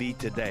TV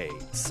today.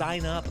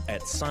 Sign up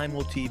at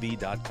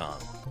simultv.com.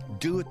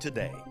 Do it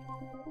today.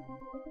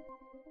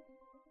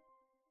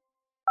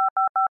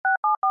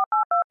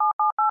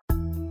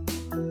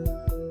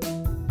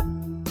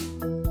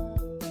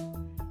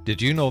 Did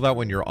you know that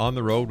when you're on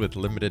the road with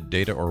limited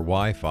data or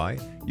Wi-Fi,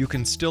 you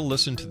can still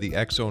listen to the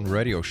X-Zone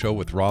Radio Show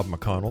with Rob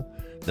McConnell,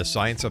 The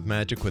Science of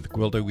Magic with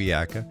Gwilda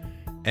Wiyaka,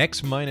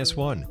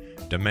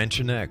 X-1,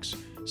 Dimension X,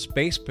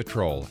 Space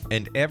Patrol,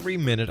 and every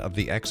minute of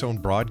the X-Zone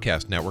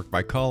Broadcast Network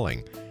by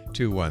calling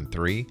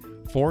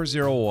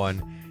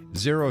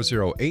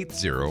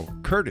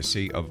 213-401-0080,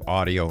 courtesy of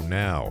Audio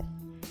Now.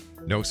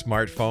 No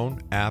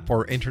smartphone, app,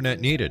 or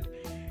internet needed.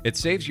 It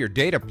saves your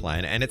data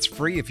plan, and it's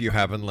free if you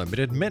have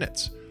unlimited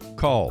minutes.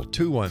 Call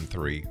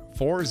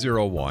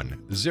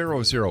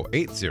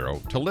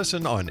 213-401-0080 to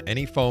listen on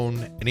any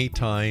phone,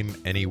 anytime,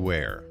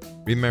 anywhere.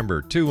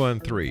 Remember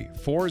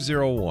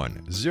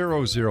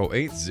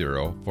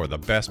 213-401-0080 for the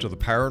best of the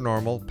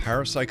paranormal,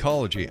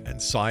 parapsychology, and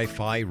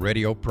sci-fi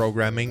radio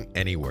programming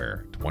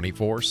anywhere,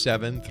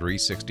 24/7,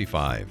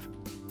 365.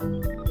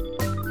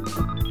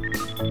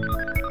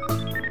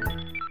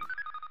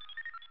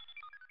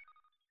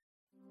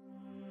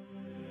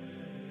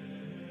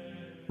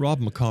 Rob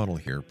McConnell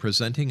here,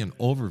 presenting an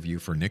overview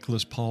for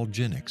Nicholas Paul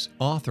Jennings,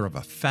 author of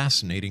a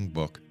fascinating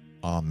book,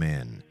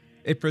 Amen.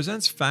 It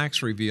presents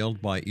facts revealed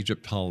by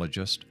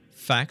Egyptologists,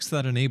 facts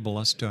that enable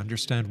us to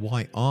understand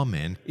why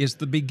Amen is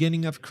the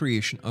beginning of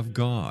creation of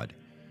God.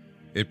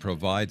 It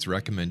provides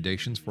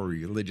recommendations for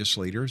religious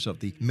leaders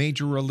of the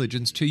major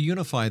religions to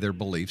unify their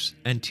beliefs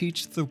and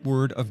teach the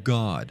Word of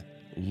God.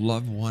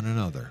 Love one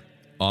another.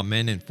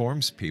 Amen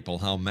informs people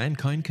how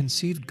mankind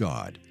conceived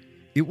God.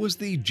 It was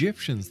the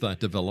Egyptians that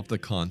developed the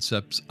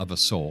concepts of a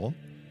soul,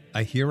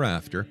 a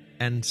hereafter,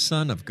 and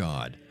Son of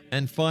God.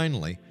 And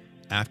finally,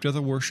 after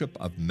the worship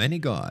of many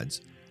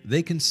gods,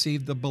 they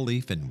conceived the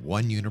belief in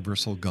one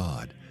universal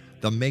God,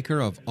 the maker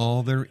of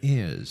all there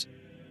is.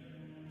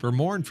 For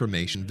more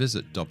information,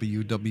 visit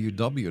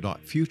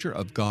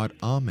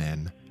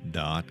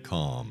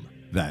www.futureofgodamen.com.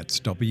 That's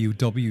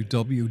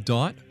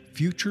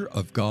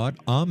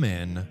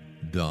www.futureofgodamen.com.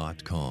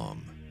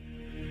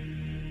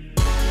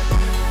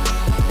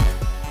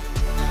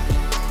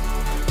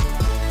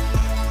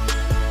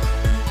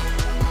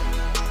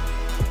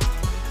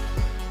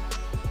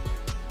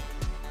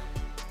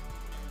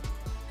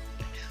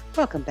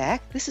 Welcome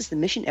back. This is the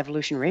Mission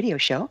Evolution Radio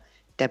Show,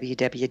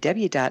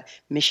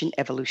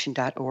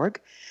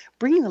 www.missionevolution.org,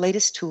 bringing the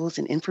latest tools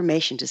and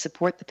information to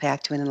support the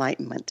path to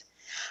enlightenment.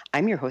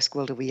 I'm your host,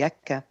 Gwilda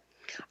Wiyaka.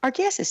 Our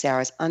guest this hour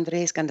is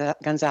Andres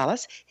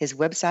Gonzalez, his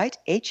website,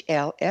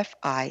 hlfinc.org.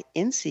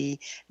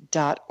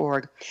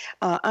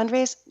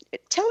 Andres,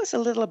 tell us a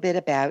little bit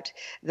about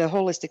the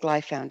Holistic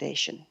Life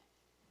Foundation.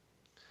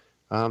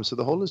 So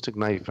the Holistic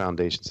Life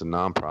Foundation is a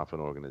nonprofit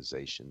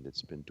organization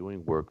that's been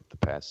doing work the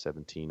past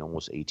 17,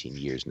 almost 18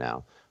 years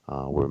now.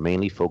 We're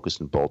mainly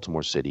focused in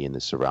Baltimore City and the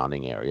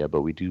surrounding area,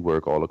 but we do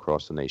work all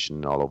across the nation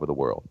and all over the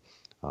world.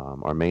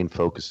 Our main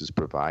focus is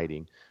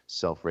providing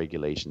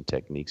self-regulation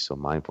techniques, so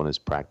mindfulness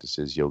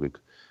practices, yogic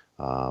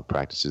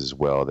practices as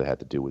well that have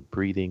to do with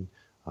breathing,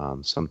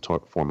 some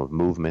form of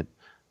movement,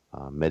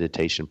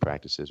 meditation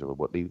practices, or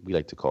what we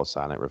like to call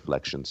silent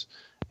reflections,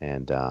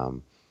 and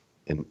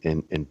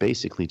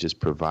basically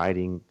just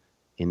providing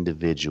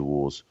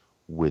individuals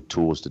with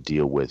tools to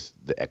deal with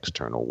the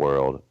external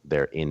world,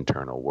 their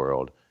internal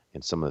world,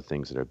 and some of the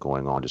things that are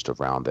going on just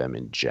around them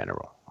in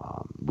general.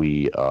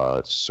 We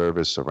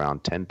service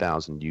around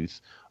 10,000 youth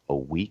a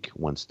week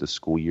once the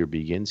school year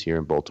begins here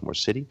in Baltimore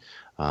City.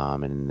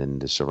 And in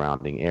the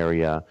surrounding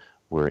area,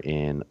 we're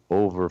in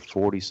over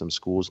 40-some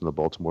schools in the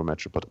Baltimore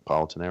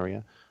metropolitan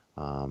area.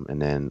 And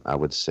then I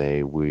would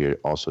say we're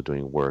also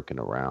doing work in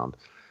around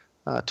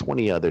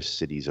 20 other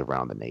cities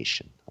around the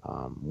nation.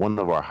 One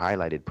of our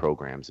highlighted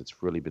programs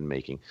that's really been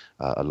making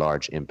a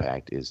large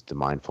impact is the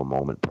Mindful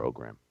Moment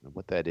program. And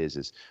what that is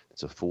it's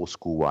a full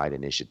school-wide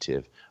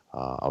initiative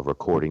of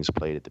recordings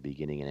played at the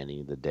beginning and ending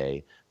of the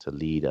day to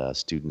lead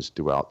students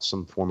throughout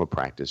some form of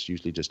practice,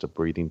 usually just a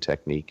breathing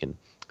technique and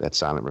that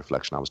silent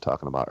reflection I was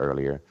talking about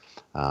earlier.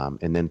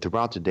 And then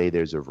throughout the day,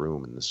 there's a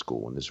room in the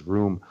school, and this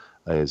room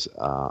is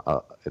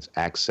it's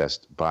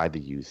accessed by the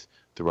youth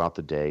throughout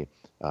the day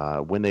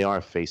when they are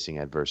facing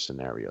adverse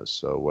scenarios.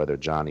 So whether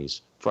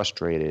Johnny's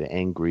frustrated,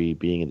 angry,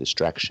 being a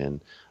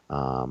distraction,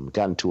 got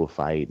into a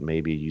fight,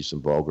 maybe use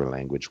some vulgar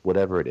language,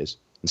 whatever it is,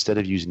 instead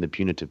of using the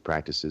punitive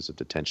practices of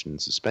detention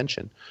and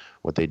suspension,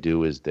 what they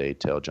do is they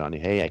tell Johnny,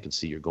 hey, I can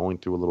see you're going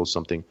through a little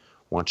something.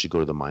 Why don't you go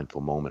to the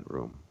Mindful Moment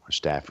room? Our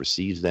staff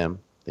receives them.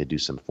 They do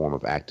some form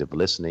of active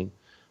listening.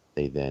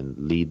 They then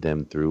lead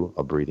them through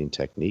a breathing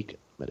technique,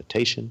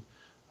 meditation,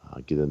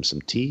 give them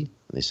some tea,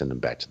 and they send them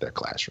back to their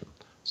classroom.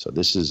 So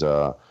this is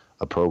a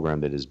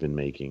program that has been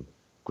making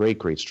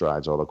great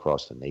strides all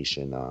across the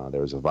nation.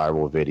 There was a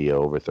viral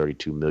video, over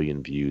 32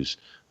 million views,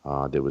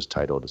 that was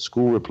titled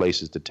 "School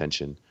Replaces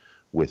Detention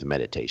with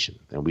Meditation."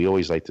 And we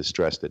always like to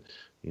stress that,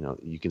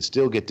 you can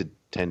still get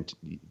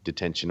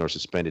detention or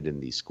suspended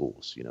in these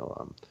schools.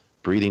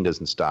 Breathing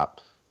doesn't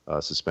stop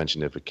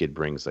suspension if a kid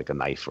brings like a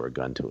knife or a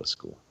gun to a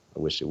school. I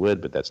wish it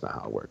would, but that's not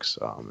how it works.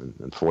 And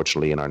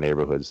unfortunately, in our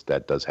neighborhoods,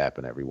 that does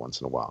happen every once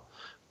in a while.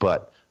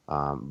 But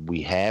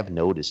we have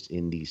noticed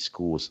in these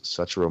schools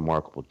such a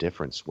remarkable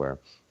difference where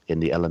in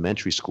the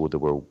elementary school that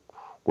we're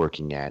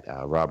working at,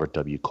 Robert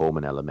W.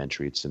 Coleman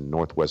Elementary, it's in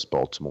Northwest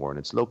Baltimore, and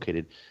it's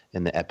located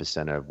in the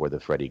epicenter of where the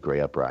Freddie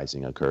Gray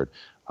uprising occurred.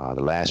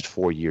 The last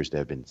 4 years, there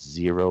have been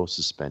 0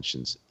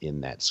 suspensions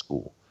in that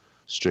school,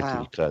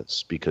 strictly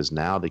because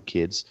now the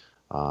kids,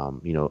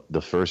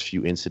 the first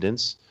few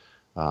incidents,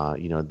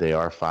 they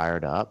are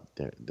fired up.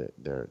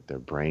 Their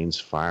brains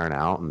firing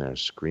out, and they're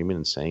screaming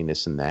and saying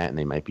this and that, and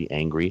they might be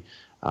angry.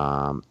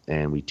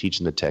 And we teach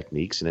them the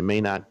techniques, and it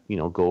may not,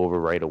 go over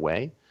right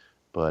away,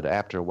 but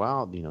after a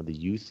while, the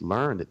youth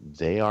learn that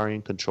they are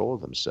in control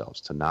of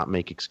themselves, to not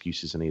make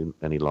excuses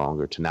any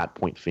longer, to not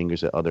point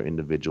fingers at other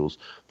individuals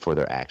for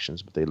their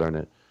actions, but they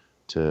learn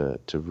to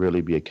really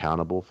be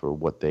accountable for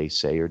what they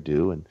say or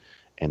do,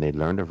 and they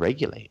learn to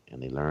regulate,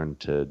 and they learn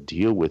to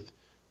deal with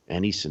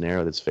any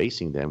scenario that's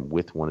facing them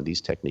with one of these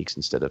techniques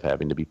instead of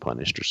having to be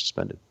punished or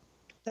suspended.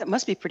 That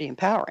must be pretty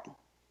empowering.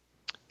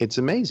 It's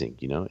amazing,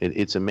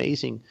 it's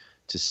amazing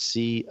to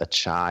see a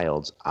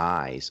child's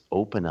eyes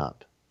open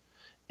up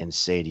and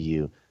say to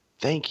you,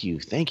 thank you,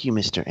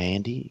 Mr.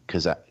 Andy,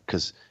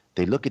 because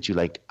they look at you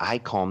like I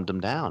calmed them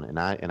down, and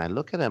I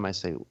look at them, I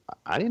say,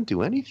 I didn't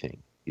do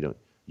anything.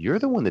 You're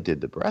the one that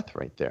did the breath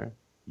right there.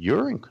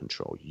 You're in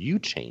control. You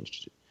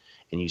changed it,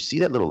 and you see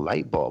that little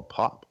light bulb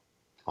pop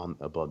on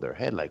above their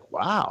head, like,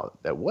 wow,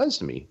 that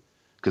was me,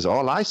 because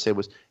all I said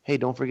was, hey,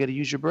 don't forget to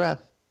use your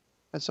breath.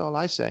 That's all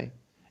I say.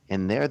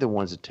 and they're the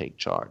ones that take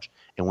charge.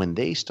 And when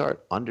they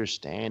start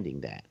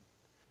understanding that,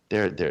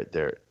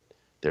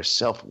 their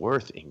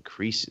self-worth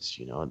increases.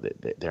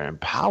 They're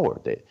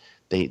empowered.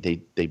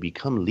 They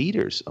become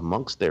leaders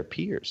amongst their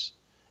peers,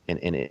 and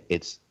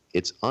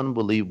it's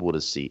unbelievable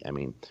to see. I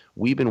mean,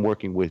 we've been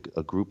working with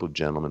a group of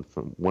gentlemen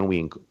from when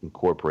we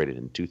incorporated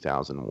in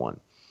 2001.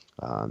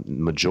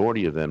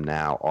 Majority of them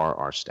now are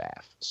our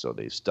staff, so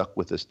they stuck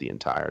with us the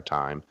entire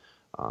time,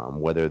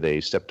 whether they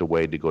stepped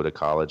away to go to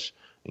college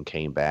and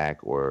came back,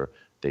 or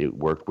they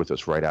worked with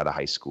us right out of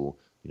high school.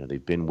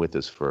 They've been with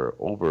us for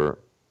over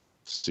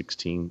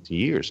 16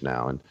 years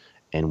now,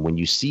 and when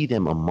you see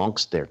them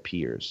amongst their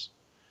peers,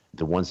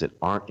 the ones that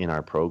aren't in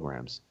our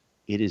programs,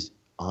 it is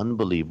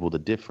unbelievable the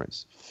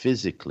difference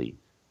physically,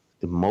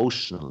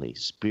 emotionally,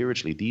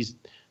 spiritually.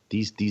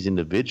 These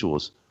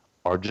individuals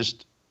are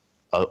just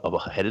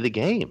ahead of the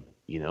game,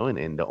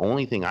 and the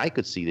only thing I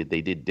could see that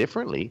they did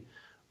differently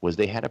was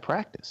they had a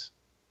practice,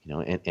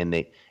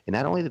 and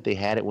not only that they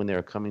had it when they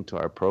were coming to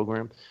our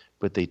program,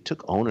 but they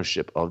took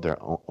ownership of their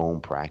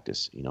own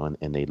practice,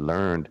 and they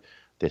learned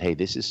that, hey,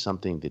 this is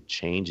something that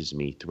changes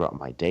me throughout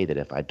my day, that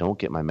if I don't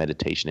get my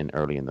meditation in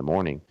early in the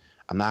morning,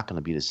 I'm not going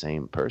to be the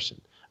same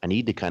person. I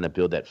need to kind of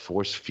build that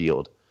force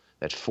field,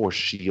 that force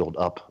shield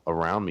up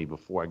around me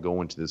before I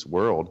go into this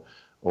world,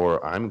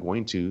 or I'm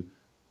going to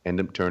end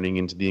up turning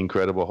into the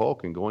Incredible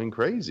Hulk and going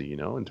crazy,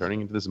 and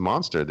turning into this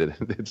monster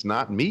that's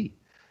not me.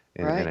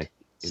 Right.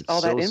 And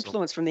all that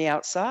influence from the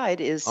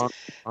outside is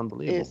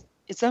unbelievable.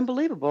 It's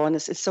unbelievable, and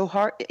it's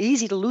so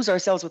easy to lose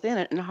ourselves within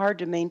it, and hard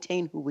to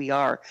maintain who we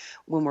are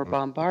when we're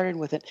bombarded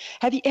with it.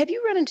 Have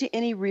you run into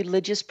any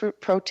religious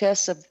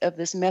protests of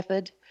this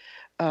method,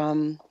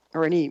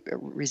 or any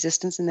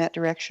resistance in that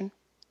direction?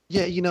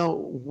 Yeah,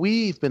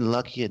 we've been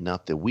lucky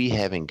enough that we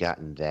haven't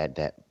gotten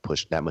that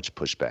much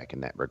pushback in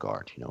that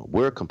regard.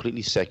 We're a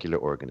completely secular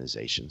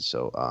organization,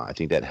 so I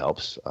think that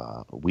helps.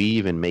 We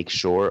even make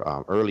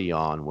sure early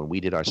on when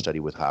we did our study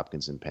with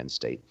Hopkins and Penn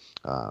State,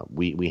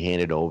 we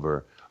handed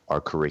over our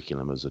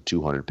curriculum. It was a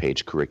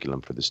 200-page curriculum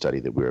for the study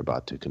that we were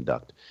about to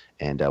conduct.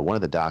 And one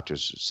of the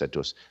doctors said to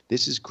us,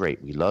 "This is great.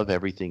 We love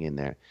everything in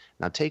there.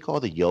 Now take all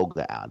the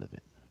yoga out of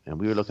it." And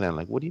we were looking at him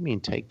like, "What do you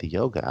mean take the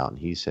yoga out?" And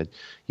he said,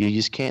 "You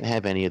just can't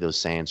have any of those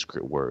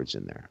Sanskrit words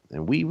in there."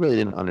 And we really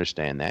didn't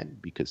understand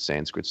that, because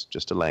Sanskrit's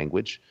just a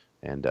language.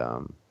 And I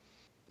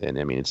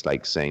mean, it's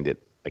like saying that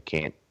I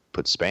can't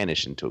put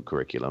Spanish into a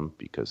curriculum,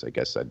 because I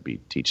guess I'd be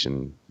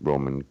teaching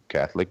Roman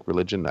Catholic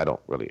religion. I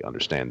don't really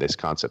understand this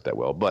concept that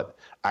well. But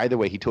either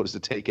way, he told us to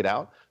take it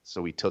out.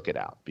 So we took it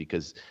out,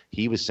 because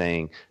he was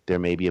saying there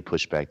may be a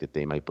pushback that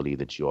they might believe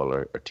that you all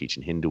are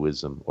teaching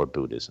Hinduism or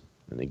Buddhism.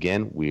 And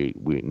again, we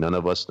none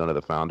of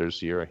the founders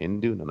here are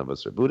Hindu, none of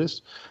us are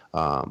Buddhist,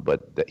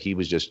 but that he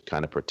was just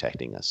kind of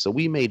protecting us. So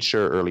we made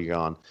sure early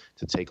on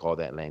to take all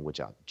that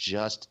language out,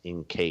 just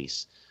in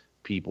case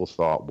people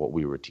thought what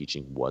we were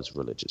teaching was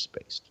religious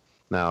based.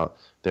 Now,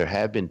 there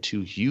have been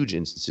two huge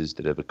instances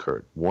that have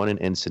occurred. One in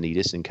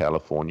Encinitas in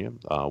California,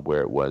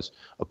 where it was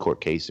a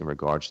court case in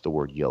regards to the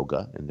word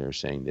yoga, and they're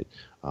saying that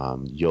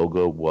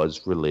yoga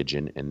was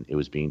religion and it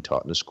was being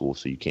taught in the school,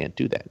 so you can't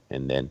do that.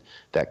 And then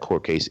that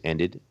court case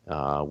ended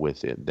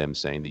with them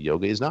saying that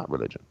yoga is not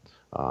religion.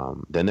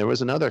 Then there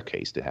was another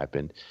case that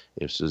happened.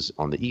 This was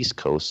on the East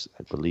Coast.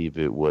 I believe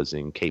it was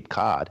in Cape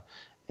Cod,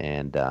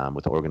 and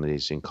with an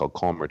organization called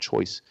Calmer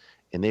Choice.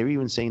 And they were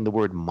even saying the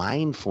word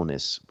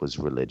mindfulness was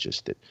religious,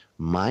 that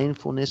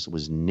mindfulness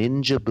was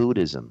ninja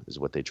Buddhism, is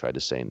what they tried to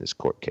say in this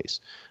court case.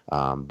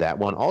 That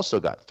one also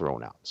got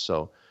thrown out.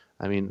 So,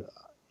 I mean,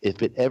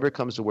 if it ever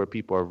comes to where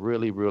people are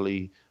really,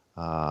 really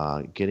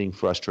getting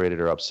frustrated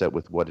or upset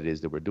with what it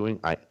is that we're doing,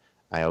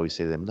 I always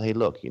say to them, hey,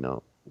 look,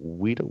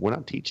 we're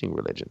not teaching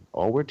religion.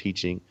 All we're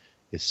teaching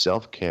is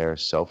self-care,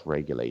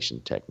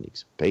 self-regulation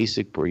techniques,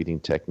 basic breathing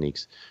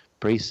techniques,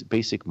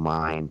 basic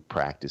mind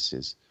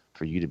practices,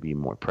 for you to be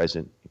more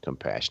present,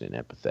 compassionate,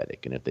 and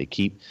empathetic. And if they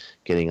keep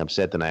getting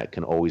upset, then I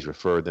can always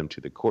refer them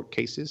to the court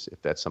cases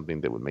if that's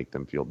something that would make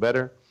them feel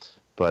better.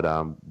 But,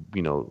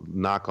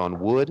 knock on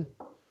wood,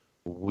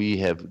 we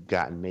have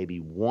gotten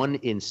maybe one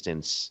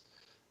instance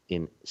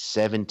in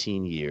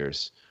 17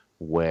 years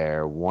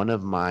where one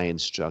of my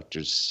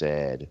instructors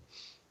said,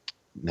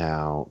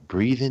 now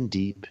breathe in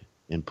deep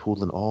and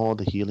pull in all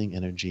the healing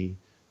energy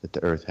that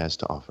the earth has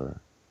to offer,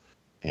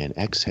 and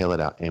exhale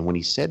it out. And when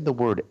he said the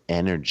word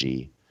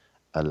energy,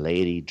 a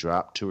lady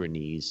dropped to her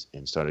knees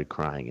and started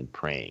crying and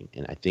praying.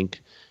 And I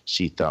think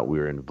she thought we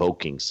were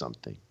invoking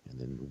something. And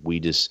then we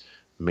just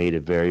made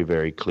it very,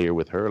 very clear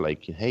with her,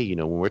 like, hey,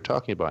 when we're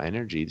talking about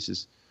energy, this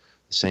is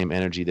the same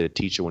energy that a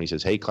teacher, when he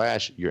says, hey,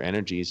 class, your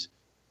energy's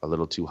a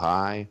little too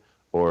high,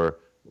 or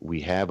we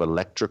have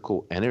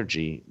electrical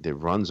energy that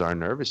runs our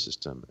nervous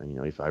system.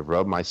 And, if I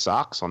rub my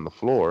socks on the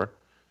floor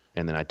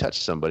and then I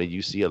touch somebody,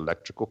 you see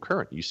electrical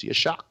current, you see a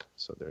shock.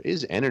 So there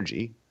is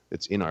energy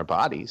that's in our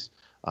bodies.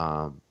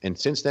 And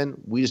since then,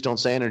 we just don't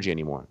say energy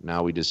anymore.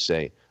 Now we just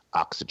say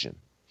oxygen,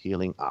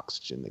 healing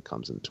oxygen that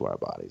comes into our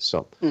bodies.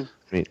 So, I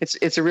mean,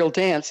 it's a real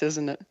dance,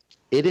 isn't it?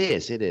 It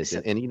is.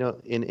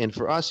 And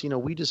for us,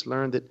 we just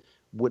learned that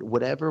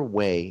whatever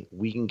way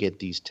we can get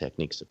these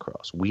techniques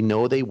across. We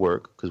know they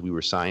work because we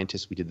were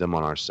scientists. We did them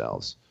on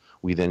ourselves.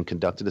 We then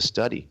conducted a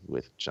study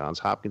with Johns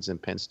Hopkins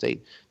and Penn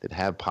State that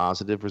have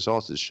positive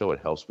results that show it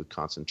helps with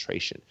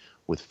concentration,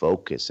 with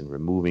focus, and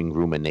removing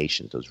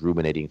ruminations, those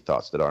ruminating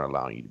thoughts that aren't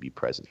allowing you to be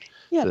present.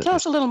 Yeah, tell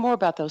us a little more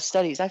about those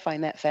studies. I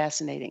find that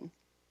fascinating.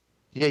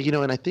 Yeah,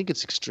 and I think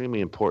it's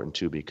extremely important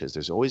too, because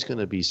there's always going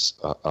to be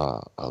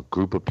a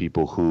group of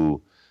people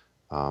who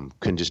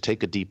can just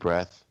take a deep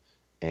breath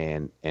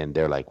and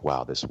they're like,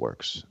 wow, this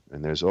works.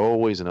 And there's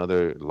always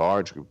another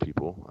large group of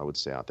people, I would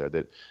say, out there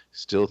that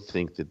still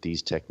think that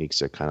these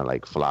techniques are kind of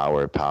like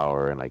flower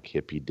power and like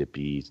hippy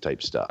dippy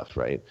type stuff,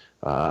 right?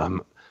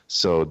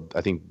 So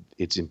I think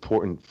it's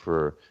important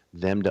for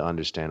them to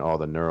understand all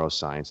the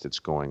neuroscience that's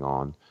going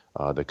on,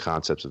 the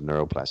concepts of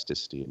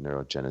neuroplasticity and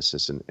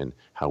neurogenesis, and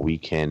how we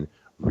can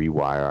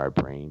rewire our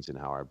brains and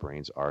how our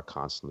brains are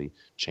constantly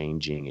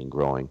changing and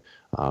growing.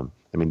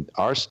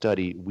 Our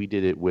study, we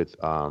did it with,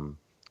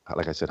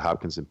 like I said,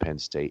 Hopkins and Penn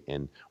State,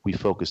 and we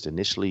focused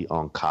initially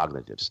on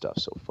cognitive stuff,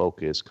 so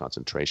focus,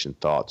 concentration,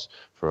 thoughts,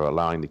 for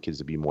allowing the kids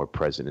to be more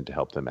present and to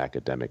help them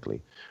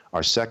academically.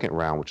 Our second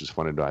round, which was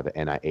funded by the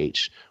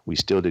NIH, we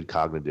still did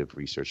cognitive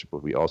research,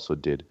 but we also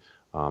did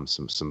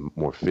some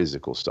more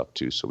physical stuff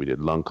too. So we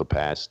did lung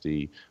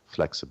capacity,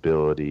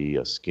 flexibility,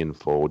 a skin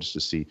fold, just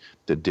to see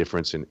the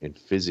difference in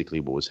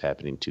physically what was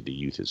happening to the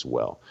youth as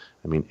well.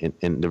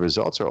 And the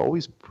results are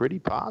always pretty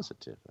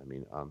positive.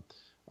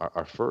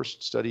 Our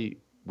first study,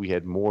 we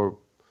had more,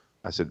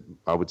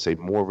 I would say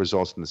more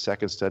results than the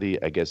second study.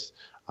 I guess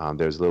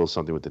there's a little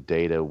something with the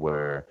data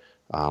where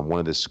one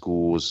of the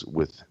schools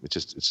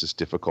it's just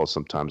difficult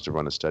sometimes to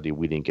run a study.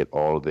 We didn't get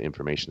all of the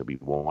information that we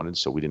wanted,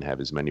 so we didn't have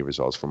as many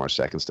results from our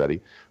second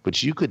study.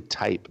 But you could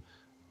type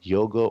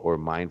yoga or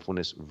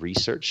mindfulness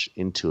research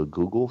into a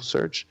Google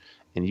search,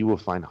 and you will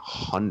find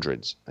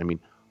hundreds.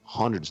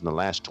 Hundreds in the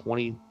last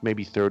 20,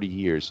 maybe 30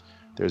 years.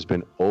 There's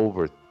been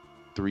over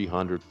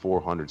 300,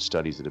 400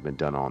 studies that have been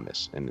done on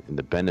this and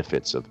the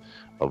benefits of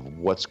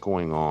what's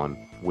going on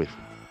with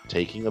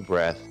taking a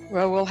breath.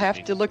 Well, we'll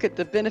have to look at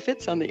the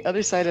benefits on the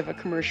other side of a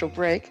commercial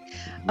break.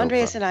 No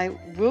Andreas problem. and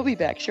I will be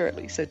back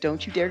shortly, so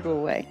don't you dare go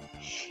away.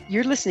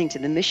 You're listening to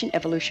the Mission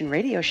Evolution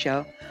Radio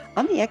Show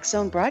on the X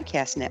Zone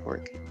Broadcast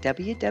Network,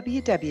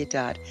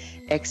 www.xzbn.net.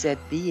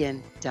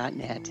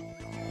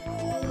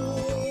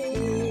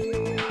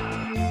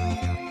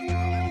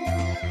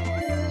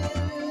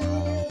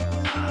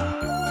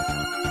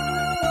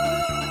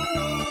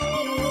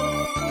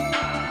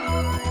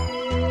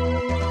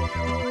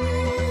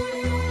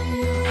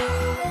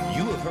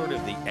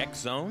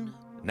 Zone?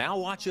 Now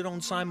watch it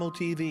on Simul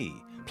TV,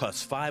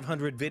 plus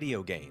 500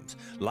 video games,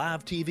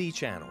 live TV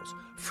channels,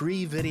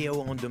 free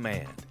video on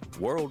demand,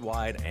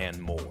 worldwide, and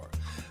more.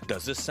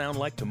 Does this sound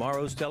like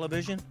tomorrow's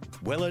television?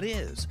 Well, it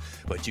is,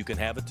 but you can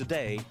have it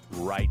today,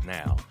 right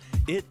now.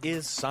 It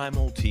is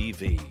Simul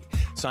TV.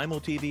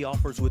 Simul TV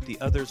offers what the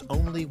others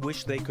only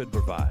wish they could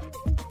provide.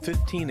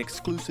 15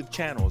 exclusive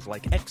channels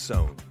like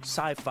X-Zone,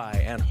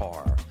 Sci-Fi, and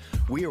Horror.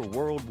 We are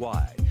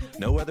worldwide.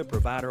 No other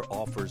provider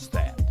offers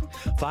that.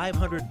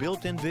 500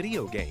 built-in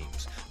video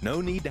games. No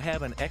need to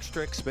have an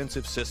extra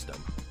expensive system.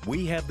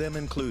 We have them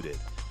included.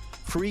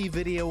 Free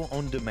video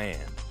on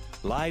demand.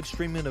 Live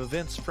streaming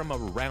events from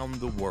around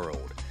the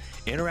world.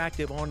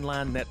 Interactive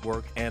online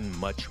network, and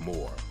much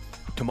more.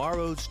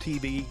 Tomorrow's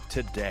TV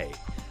today.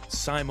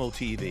 Simul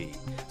TV.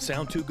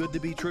 Sound too good to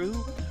be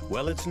true?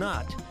 Well, it's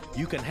not.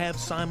 You can have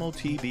Simul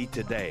TV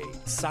today.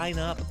 Sign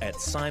up at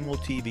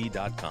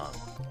simultv.com.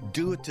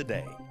 Do it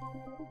today.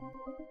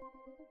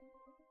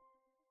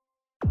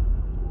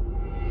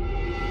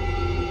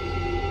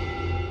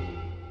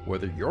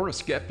 Whether you're a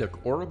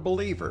skeptic or a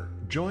believer,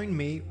 join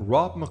me,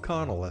 Rob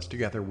McConnell, as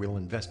together we'll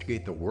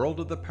investigate the world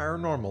of the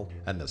paranormal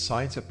and the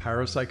science of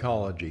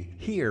parapsychology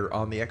here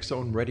on the X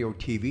Zone Radio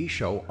TV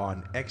show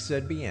on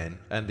XZBN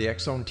and the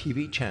X Zone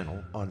TV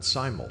channel on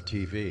Simul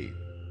TV.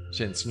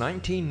 Since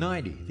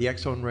 1990, the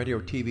X Zone Radio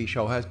TV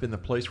show has been the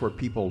place where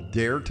people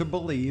dare to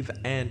believe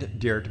and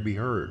dare to be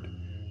heard.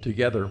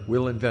 Together,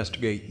 we'll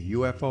investigate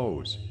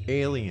UFOs,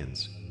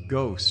 aliens,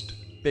 ghosts,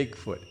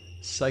 Bigfoot,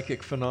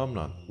 psychic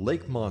phenomenon,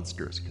 lake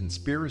monsters,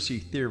 conspiracy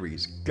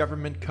theories,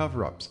 government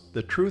cover-ups,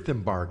 the truth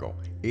embargo,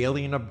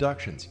 alien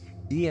abductions,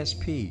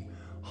 ESP,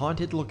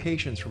 haunted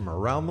locations from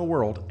around the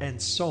world, and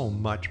so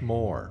much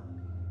more.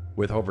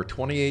 With over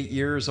 28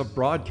 years of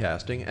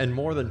broadcasting and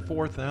more than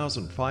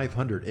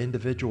 4,500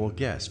 individual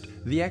guests,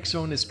 the X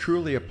Zone is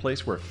truly a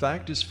place where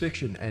fact is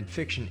fiction and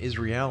fiction is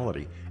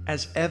reality,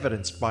 as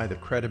evidenced by the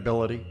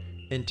credibility,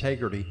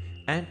 integrity,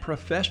 and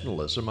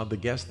professionalism of the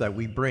guests that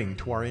we bring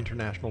to our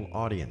international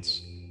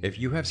audience. If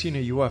you have seen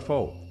a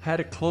UFO, had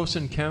a close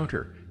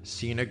encounter,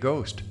 seen a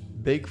ghost,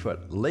 Bigfoot,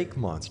 lake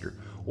monster,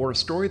 or a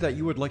story that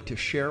you would like to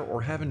share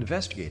or have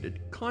investigated,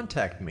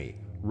 contact me,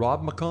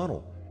 Rob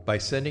McConnell, by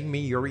sending me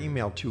your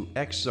email to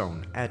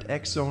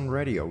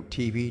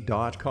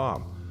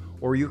xzone@xzoneradiotv.com,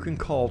 or you can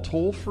call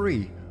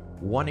toll-free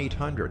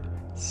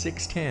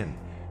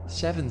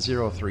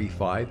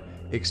 1-800-610-7035,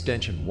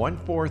 extension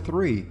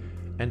 143,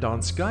 and on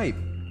Skype,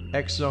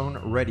 X Zone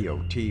Radio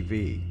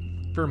TV.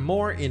 For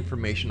more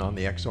information on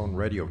the X Zone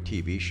Radio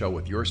TV show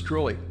with yours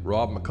truly,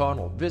 Rob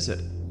McConnell,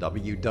 visit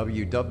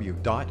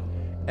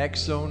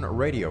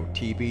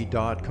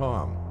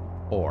www.xzoneradiotv.com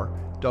or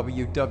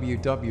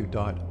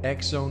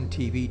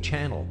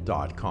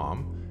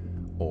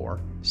www.xzonetvchannel.com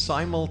or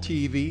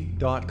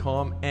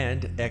simultv.com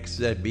and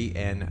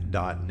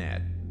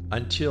xzbn.net.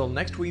 Until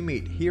next we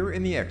meet here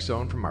in the X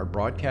Zone from our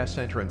broadcast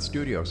center and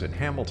studios in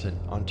Hamilton,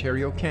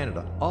 Ontario,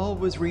 Canada,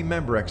 always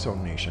remember, X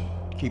Zone Nation,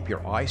 keep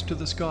your eyes to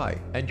the sky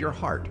and your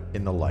heart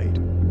in the light.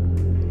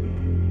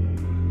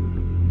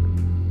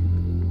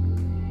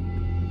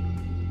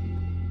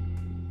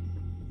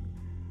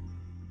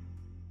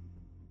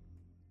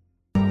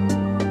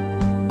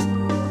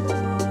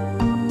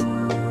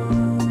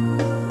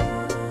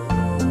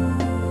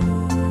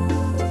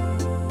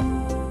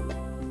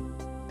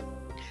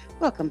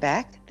 Welcome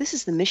back. This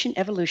is the Mission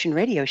Evolution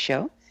Radio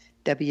Show,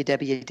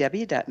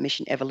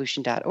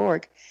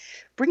 www.missionevolution.org,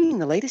 bringing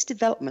the latest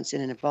developments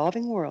in an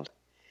evolving world.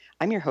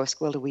 I'm your host,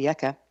 Gwilda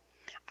Wiyaka.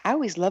 I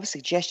always love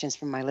suggestions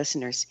from my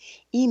listeners.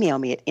 Email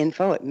me at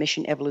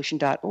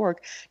info@missionevolution.org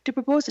to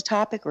propose a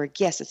topic or a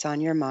guest that's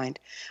on your mind.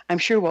 I'm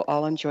sure we'll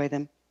all enjoy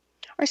them.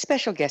 Our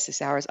special guest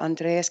this hour is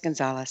Andres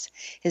Gonzalez.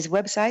 His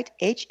website,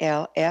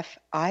 hlfinc.org.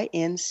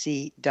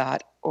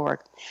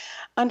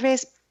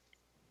 Andres,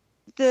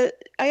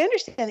 I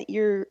understand that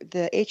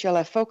the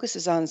HLF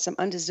focuses on some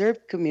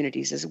undeserved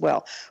communities as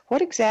well.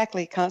 What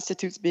exactly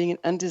constitutes being an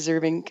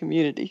undeserving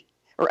community?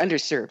 Or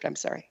underserved, I'm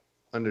sorry.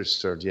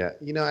 Underserved, yeah.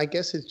 I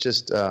guess it's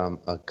just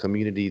a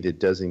community that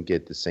doesn't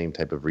get the same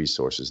type of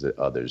resources that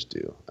others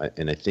do.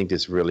 And I think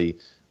this really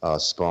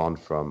spawned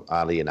from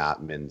Ali and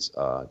Atman's,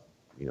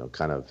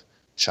 kind of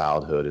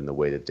childhood and the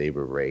way that they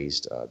were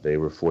raised. They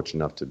were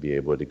fortunate enough to be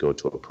able to go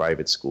to a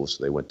private school,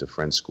 so they went to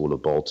Friends School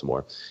of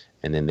Baltimore.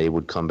 And then they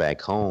would come back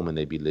home and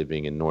they'd be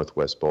living in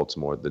Northwest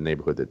Baltimore, the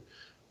neighborhood that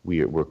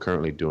we're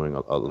currently doing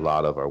a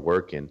lot of our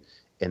work in.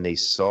 And they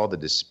saw the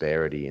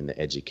disparity in the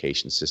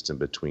education system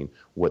between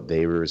what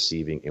they were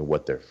receiving and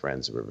what their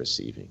friends were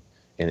receiving.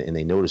 And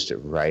they noticed it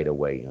right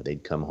away.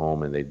 They'd come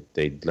home and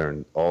they'd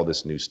learn all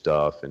this new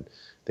stuff, and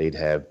they'd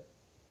have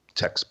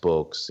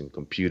textbooks and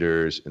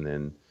computers, and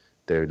then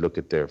they'd look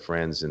at their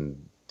friends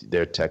and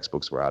their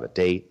textbooks were out of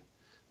date.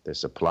 Their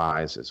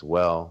supplies as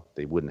well.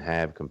 They wouldn't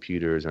have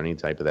computers or any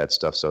type of that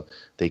stuff. So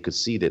they could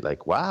see that,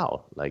 like,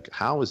 wow, like,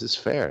 how is this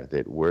fair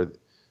that we're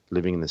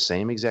living in the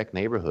same exact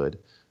neighborhood,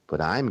 but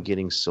I'm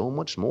getting so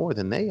much more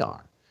than they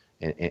are.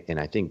 And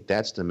I think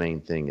that's the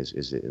main thing is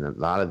that in a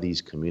lot of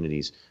these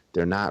communities,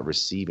 they're not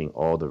receiving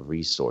all the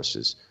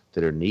resources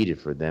that are needed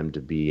for them to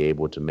be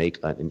able to make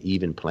an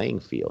even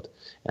playing field.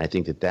 And I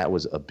think that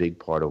was a big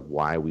part of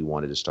why we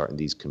wanted to start in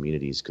these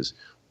communities, because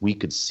we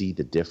could see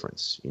the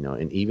difference,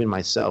 and even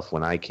myself,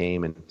 when I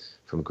came in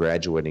from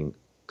graduating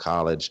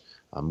college,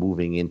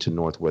 moving into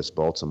Northwest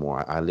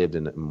Baltimore, I lived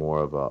in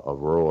more of a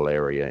rural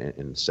area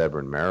in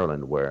Severn,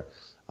 Maryland, where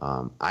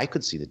I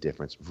could see the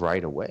difference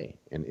right away.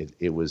 And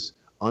it was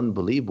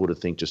unbelievable to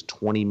think just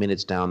 20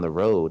 minutes down the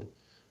road,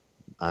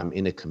 I'm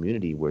in a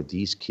community where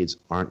these kids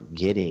aren't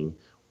getting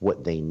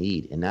what they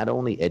need, and not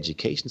only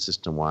education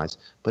system wise,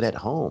 but at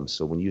home.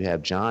 So when you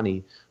have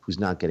Johnny, who's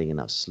not getting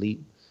enough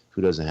sleep,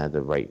 who doesn't have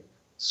the right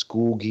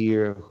school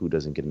gear, who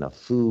doesn't get enough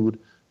food,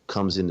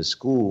 comes into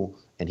school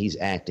and he's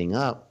acting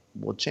up,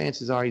 well,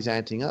 chances are he's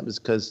acting up is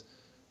because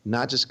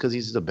not just because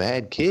he's a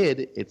bad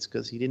kid, it's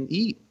because he didn't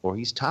eat, or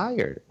he's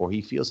tired, or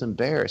he feels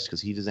embarrassed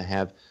because he doesn't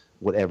have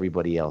what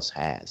everybody else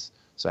has.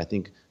 So I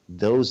think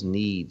those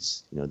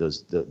needs,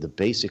 the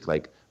basic,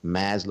 like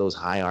Maslow's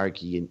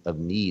hierarchy of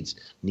needs,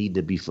 need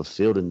to be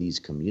fulfilled in these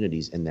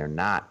communities, and they're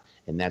not,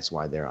 and that's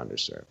why they're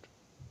underserved.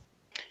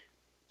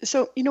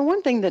 So,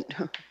 one thing that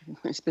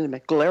has been a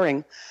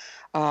glaring,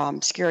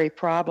 scary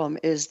problem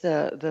is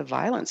the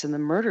violence and the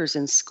murders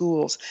in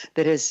schools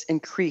that has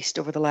increased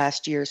over the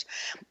last years.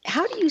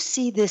 How do you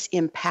see this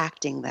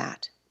impacting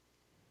that?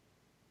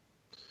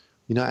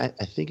 I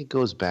think it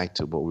goes back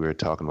to what we were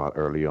talking about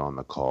earlier on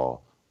the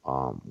call,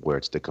 where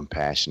it's the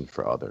compassion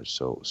for others.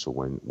 So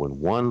when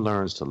one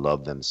learns to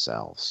love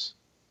themselves,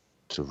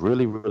 to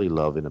really, really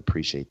love and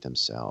appreciate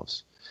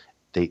themselves,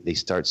 they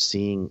start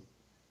seeing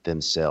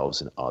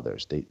themselves and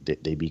others.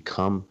 They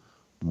become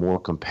more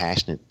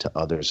compassionate to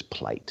others'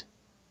 plight,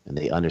 and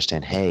they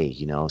understand, hey,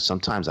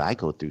 sometimes I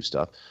go through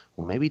stuff.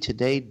 Well, maybe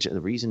today the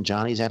reason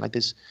Johnny's acting like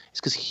this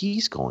is because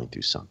he's going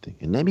through something,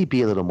 and let me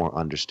be a little more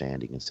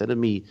understanding instead of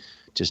me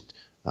just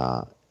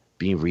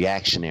being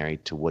reactionary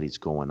to what is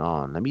going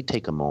on. Let me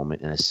take a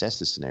moment and assess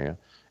the scenario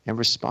and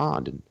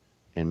respond,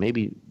 and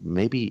maybe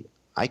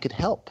I could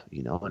help.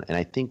 And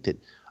I think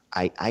that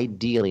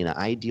ideally, in an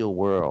ideal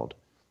world,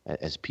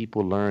 as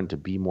people learn to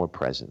be more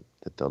present,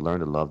 that they'll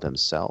learn to love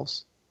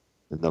themselves,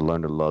 and they'll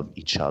learn to love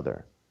each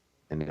other.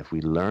 And if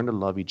we learn to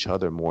love each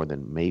other more,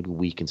 then maybe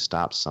we can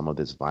stop some of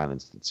this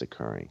violence that's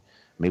occurring.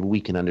 Maybe we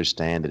can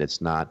understand that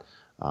it's not,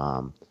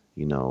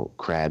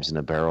 crabs in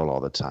a barrel all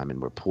the time, and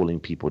we're pulling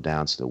people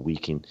down so that we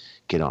can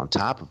get on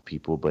top of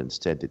people, but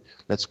instead that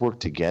let's work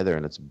together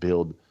and let's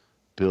build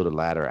build a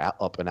ladder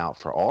up and out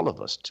for all of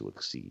us to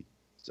exceed.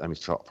 I mean,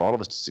 for all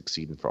of us to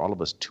succeed and for all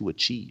of us to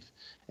achieve.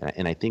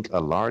 And I think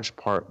a large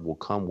part will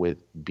come with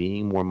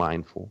being more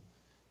mindful,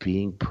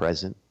 being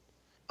present,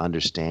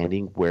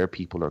 understanding where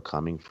people are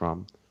coming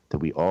from, that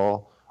we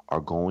all are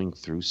going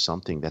through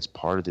something that's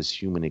part of this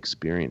human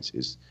experience.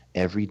 Is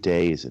every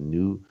day is a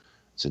new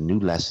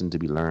lesson to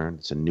be learned.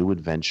 It's a new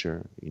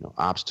adventure,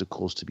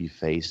 obstacles to be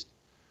faced.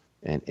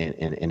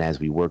 And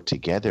as we work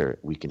together,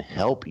 we can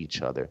help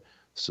each other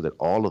so that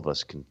all of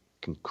us can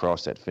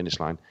cross that finish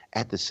line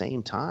at the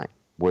same time,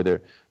 where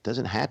there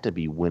doesn't have to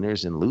be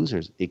winners and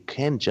losers. It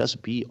can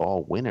just be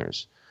all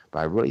winners. But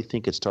I really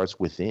think it starts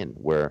within,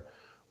 where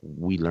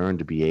we learn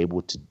to be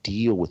able to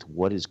deal with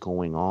what is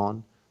going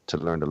on, to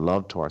learn to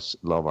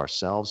love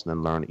ourselves, and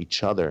then learn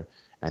each other.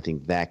 And I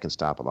think that can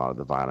stop a lot of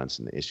the violence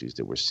and the issues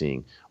that we're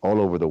seeing all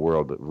over the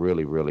world, but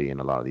really, really in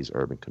a lot of these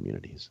urban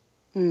communities.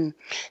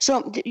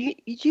 So do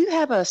you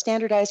have a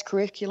standardized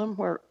curriculum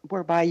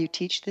whereby you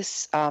teach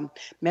this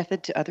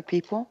method to other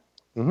people?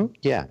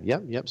 Yeah,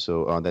 yep.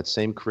 So that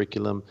same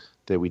curriculum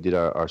that we did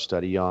our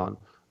study on,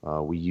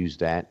 we use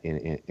that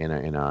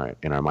in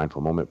our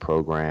mindful moment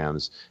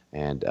programs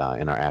and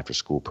in our after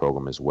school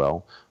program as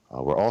well.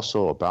 We're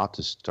also about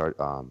to start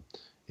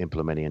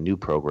implementing a new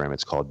program.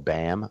 It's called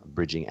BAM,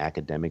 Bridging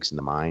Academics in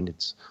the Mind.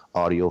 It's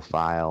audio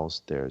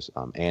files, there's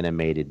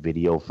animated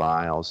video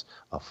files,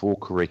 a full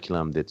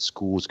curriculum that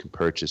schools can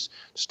purchase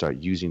to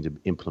start using to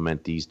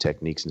implement these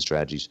techniques and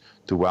strategies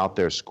throughout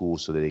their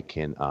schools so that it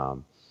can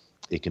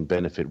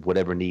benefit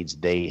whatever needs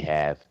they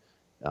have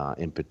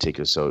in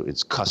particular. So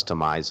it's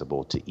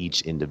customizable to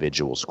each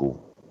individual school.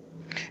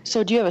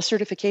 So do you have a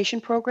certification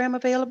program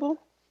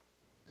available?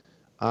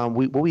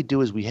 What we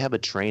do is we have a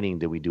training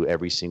that we do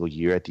every single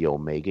year at the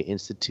Omega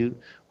Institute.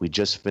 We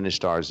just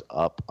finished ours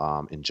up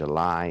in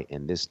July,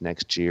 and this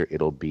next year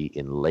it'll be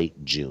in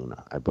late June.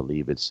 I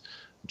believe it's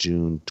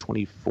June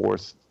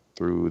 24th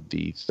through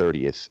the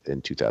 30th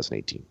in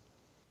 2018.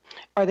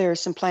 Are there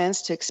some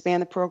plans to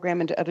expand the program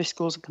into other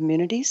schools and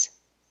communities?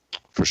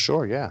 For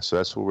sure, yeah. So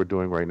that's what we're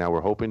doing right now. We're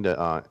hoping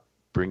to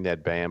bring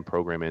that BAM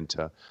program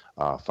into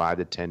 5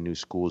 to 10 new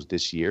schools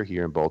this year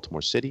here in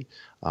Baltimore City,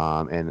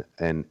 and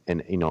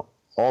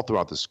all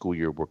throughout the school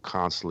year, we're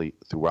constantly,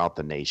 throughout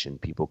the nation,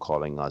 people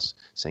calling us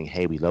saying,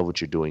 hey, we love what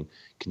you're doing.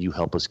 Can you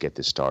help us get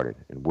this started?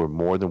 And we're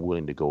more than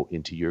willing to go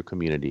into your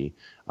community.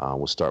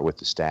 We'll start with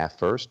the staff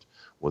first.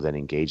 We'll then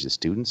engage the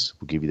students.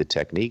 We'll give you the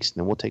techniques.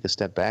 And then we'll take a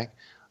step back,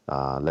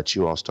 let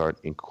you all start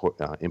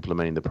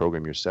implementing the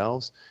program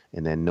yourselves,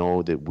 and then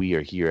know that we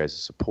are here as a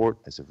support,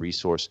 as a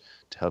resource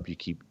to help you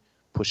keep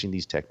pushing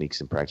these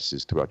techniques and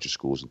practices throughout your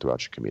schools and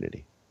throughout your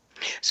community.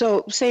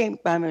 So say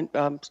I'm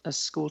a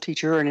school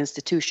teacher or an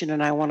institution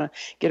and I want to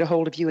get a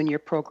hold of you and your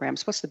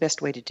programs. What's the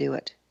best way to do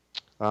it?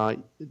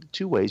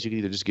 2 ways. You can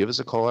either just give us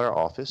a call at our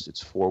office.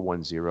 It's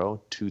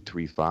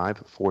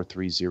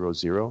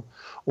 410-235-4300,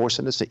 or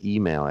send us an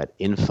email at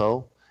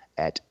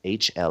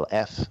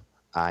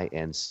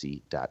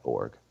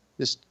info@hlfinc.org.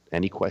 Just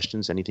any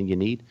questions, anything you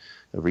need,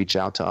 reach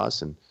out to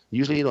us, and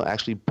usually it'll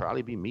actually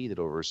probably be me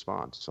that'll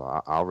respond.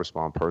 So I'll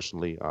respond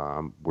personally.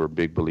 We're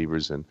big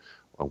believers in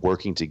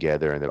working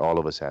together, and that all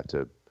of us have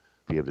to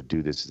be able to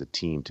do this as a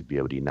team to be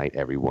able to unite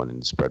everyone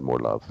and spread more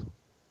love.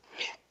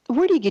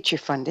 Where do you get your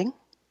funding?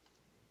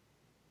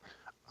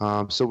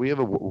 So we have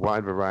a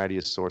wide variety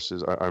of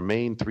sources. Our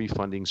main 3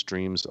 funding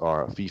streams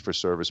are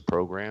fee-for-service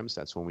programs.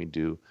 That's when we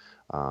do,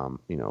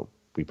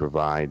 we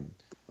provide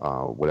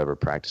whatever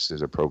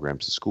practices or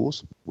programs to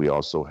schools. We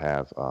also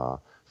have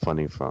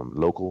funding from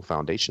local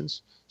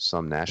foundations,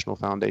 some national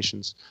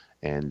foundations,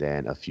 and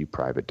then a few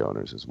private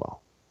donors as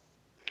well.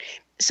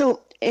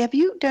 So have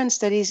you done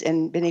studies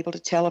and been able to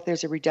tell if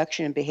there's a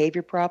reduction in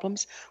behavior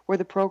problems where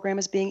the program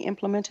is being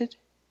implemented?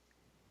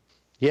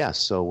 Yeah,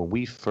 so when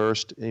we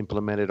first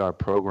implemented our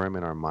program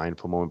in our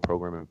Mindful Moment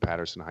program in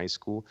Patterson High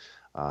School,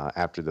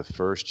 after the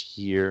first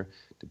year,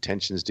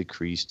 detentions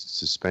decreased,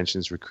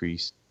 suspensions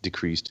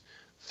decreased,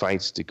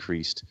 fights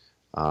decreased,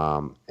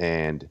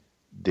 and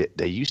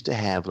they used to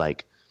have,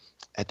 like,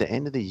 at the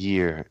end of the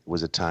year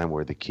was a time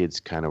where the kids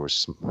kind of were,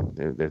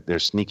 their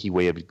sneaky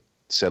way of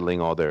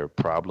settling all their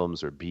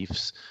problems or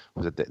beefs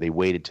was that they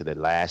waited to the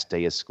last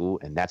day of school,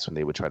 and that's when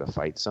they would try to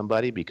fight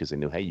somebody because they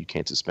knew, hey, you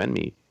can't suspend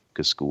me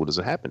because school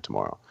doesn't happen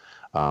tomorrow.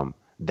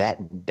 That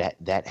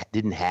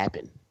didn't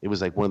happen. It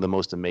was like one of the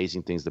most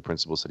amazing things the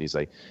principal said. He's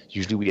like,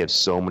 usually we have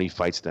so many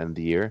fights at the end of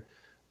the year,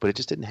 but it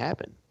just didn't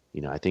happen.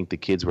 I think the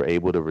kids were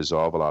able to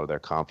resolve a lot of their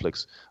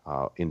conflicts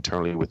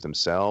internally with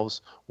themselves,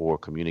 or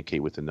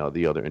communicate with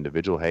the other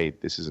individual. Hey,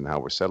 this isn't how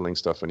we're settling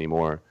stuff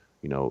anymore.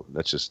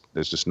 There's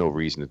just no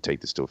reason to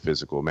take this to a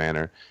physical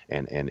manner.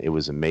 And it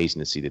was amazing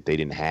to see that they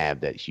didn't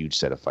have that huge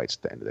set of fights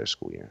at the end of their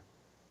school year.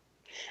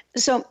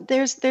 So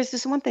there's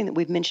this one thing that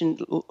we've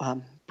mentioned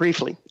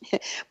briefly,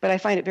 but I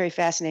find it very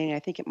fascinating. I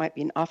think it might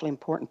be an awfully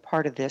important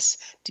part of this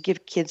to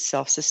give kids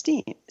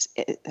self-esteem.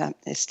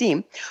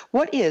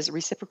 What is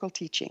reciprocal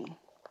teaching?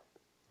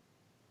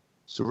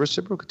 So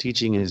reciprocal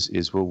teaching is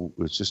it's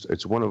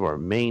one of our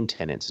main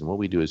tenets. And what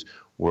we do is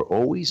we're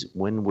always,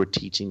 when we're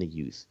teaching the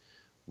youth,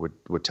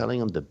 We're telling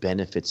them the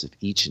benefits of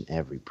each and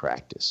every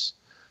practice.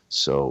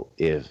 So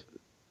if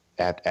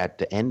at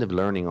the end of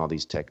learning all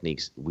these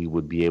techniques, we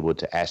would be able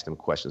to ask them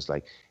questions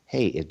like,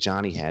 hey, if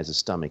Johnny has a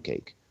stomach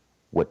ache,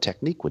 what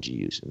technique would you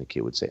use? And the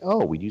kid would say,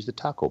 oh, we'd use the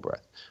taco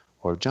breath.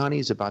 Or if Johnny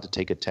is about to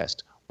take a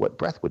test, what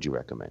breath would you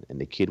recommend? And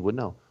the kid would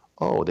know,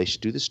 oh, they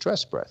should do the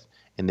stress breath.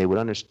 And they would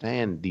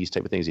understand these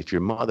type of things. If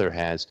your mother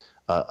has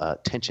a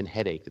tension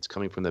headache that's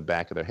coming from the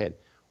back of their head,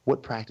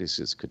 what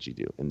practices could you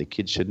do? And the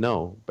kids should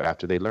know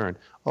after they learn,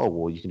 oh,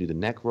 well, you can do the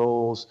neck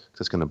rolls because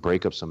it's going to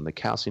break up some of the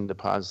calcium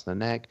deposits in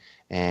the neck.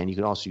 And you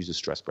can also use the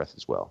stress breath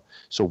as well.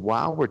 So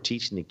while we're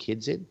teaching the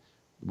kids it,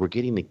 we're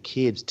getting the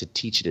kids to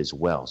teach it as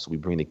well. So we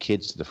bring the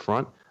kids to the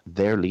front.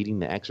 They're leading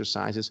the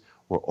exercises.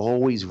 We're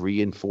always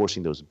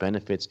reinforcing those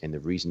benefits and the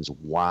reasons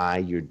why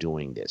you're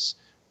doing this.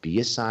 Be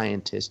a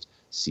scientist,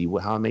 see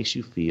how it makes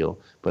you feel,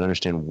 but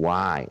understand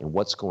why and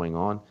what's going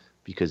on,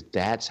 because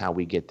that's how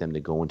we get them to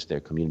go into their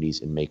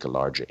communities and make a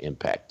larger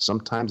impact.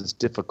 Sometimes it's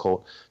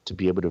difficult to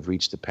be able to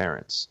reach the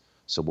parents.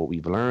 So what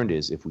we've learned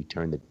is if we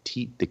turn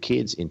the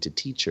kids into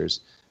teachers,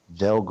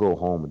 they'll go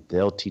home,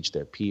 they'll teach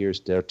their peers,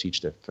 they'll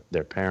teach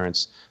their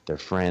parents, their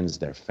friends,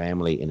 their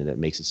family, and it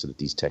makes it so that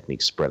these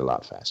techniques spread a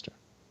lot faster.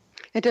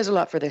 It does a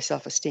lot for their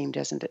self-esteem,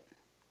 doesn't it?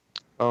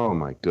 Oh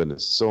my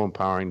goodness, so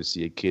empowering to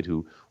see a kid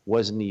who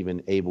wasn't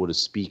even able to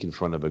speak in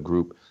front of a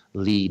group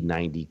lead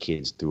 90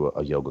 kids through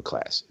a yoga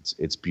class.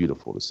 It's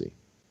beautiful to see.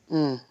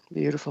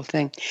 Beautiful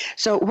thing.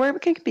 So where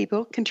can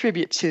people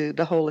contribute to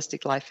the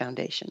Holistic Life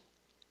Foundation?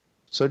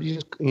 So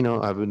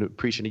I've been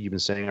appreciating you've been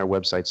saying our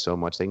website so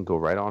much. They can go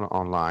right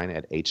online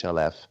at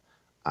hlfinc.org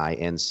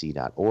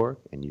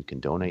and you can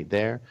donate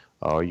there,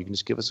 or you can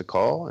just give us a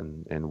call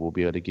and we'll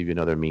be able to give you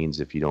another means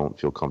if you don't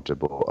feel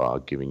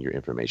comfortable giving your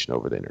information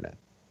over the internet.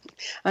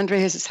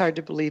 Andreas, it's hard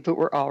to believe, but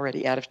we're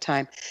already out of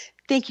time.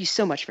 Thank you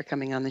so much for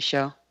coming on the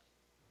show.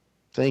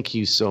 Thank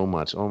you so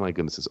much. Oh my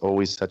goodness, it's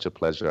always such a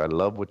pleasure. I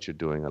love what you're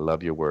doing. I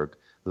love your work.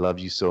 Love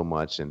you so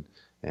much. And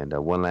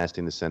one last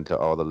thing to send to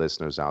all the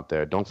listeners out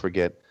there. Don't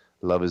forget,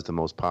 love is the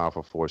most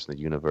powerful force in the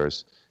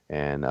universe.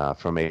 And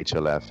from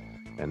HLF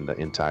and the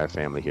entire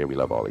family here, we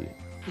love all of you.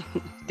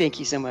 Thank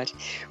you so much.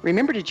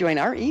 Remember to join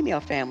our email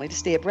family to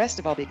stay abreast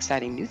of all the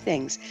exciting new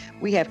things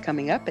we have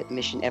coming up at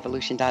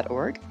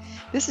missionevolution.org.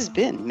 This has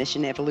been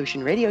Mission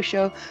Evolution Radio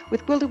Show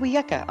with Gwilda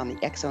Wiyaka on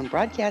the X-Zone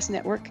Broadcast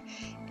Network,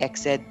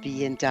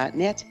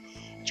 xzbn.net.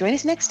 Join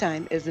us next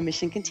time as the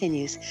mission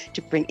continues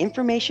to bring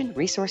information,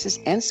 resources,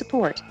 and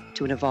support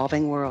to an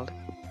evolving world.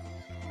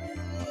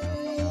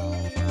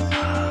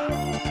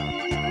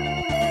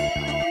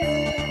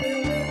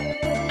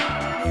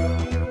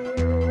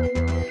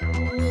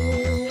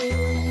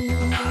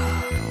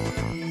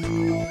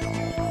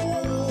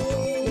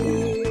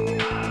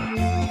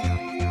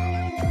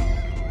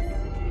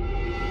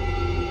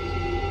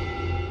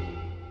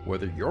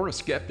 Whether you're a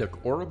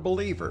skeptic or a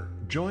believer,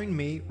 join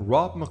me,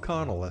 Rob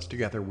McConnell, as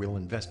together we'll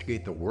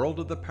investigate the world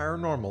of the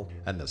paranormal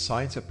and the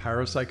science of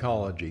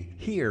parapsychology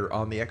here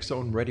on the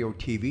X-Zone Radio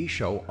TV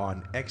show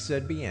on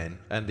XZBN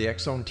and the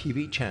X-Zone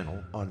TV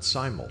channel on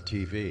Simul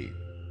TV.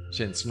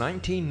 Since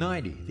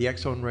 1990, the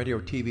X-Zone Radio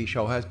TV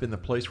show has been the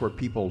place where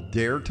people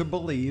dare to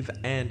believe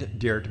and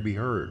dare to be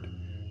heard.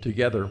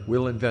 Together,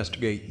 we'll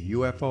investigate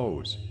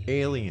UFOs,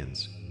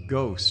 aliens,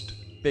 ghosts,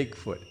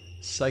 Bigfoot,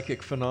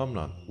 psychic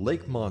phenomenon,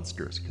 lake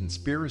monsters,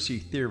 conspiracy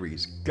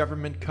theories,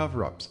 government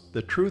cover-ups,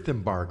 the truth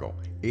embargo,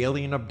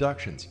 alien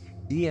abductions,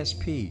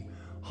 ESP,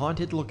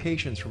 haunted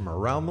locations from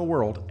around the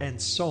world, and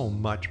so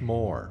much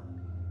more.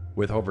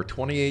 With over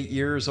 28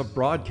 years of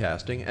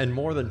broadcasting and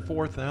more than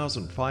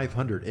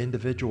 4,500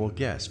 individual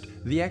guests,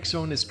 the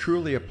X-Zone is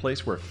truly a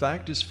place where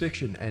fact is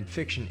fiction and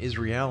fiction is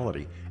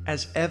reality,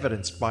 as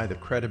evidenced by the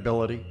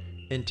credibility,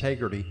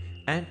 integrity,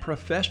 and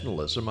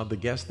professionalism of the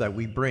guests that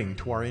we bring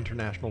to our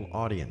international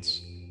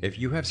audience. If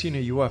you have seen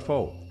a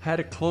UFO, had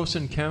a close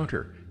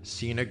encounter,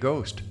 seen a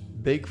ghost,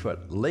 Bigfoot,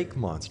 lake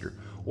monster,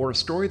 or a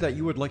story that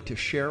you would like to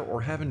share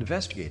or have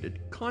investigated,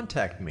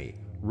 contact me,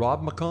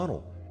 Rob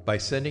McConnell, by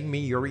sending me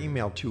your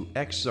email to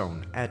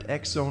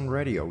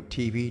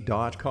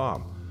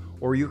xzone@xzoneradiotv.com,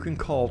 or you can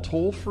call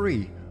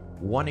toll-free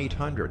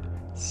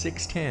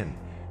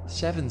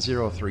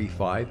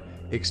 1-800-610-7035,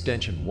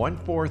 extension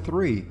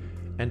 143,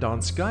 and on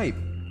Skype,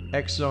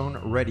 X-Zone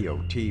Radio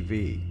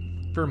TV.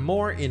 For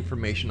more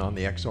information on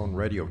the X-Zone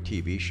Radio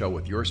TV show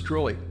with yours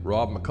truly,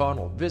 Rob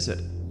McConnell,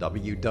 visit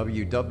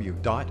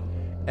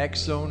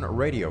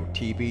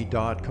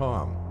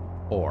www.xzoneradiotv.com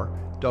or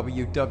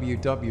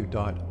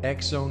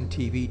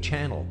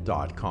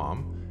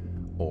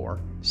www.xzonetvchannel.com or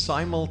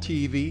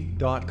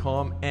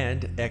simultv.com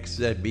and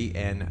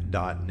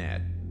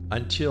xzbn.net.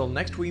 Until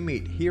next we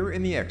meet here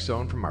in the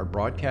X-Zone from our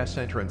broadcast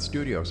center and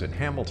studios in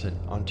Hamilton,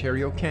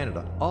 Ontario,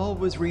 Canada,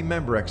 always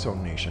remember,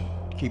 X-Zone Nation,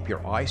 keep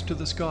your eyes to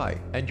the sky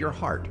and your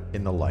heart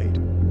in the light.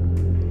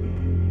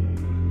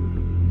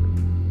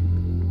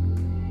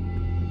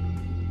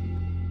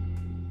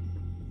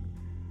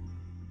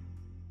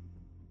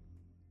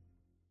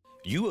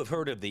 You have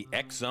heard of the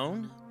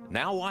X-Zone?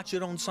 Now watch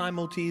it on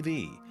Simul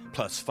TV,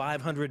 plus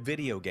 500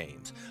 video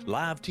games,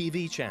 live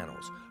TV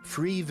channels,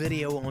 free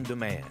video on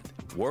demand,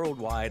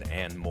 worldwide,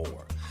 and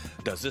more.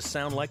 Does this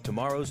sound like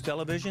tomorrow's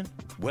television?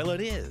 Well,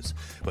 it is,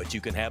 but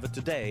you can have it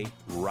today,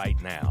 right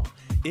now.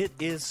 It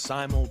is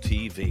Simul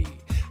TV.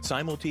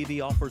 Simul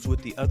TV offers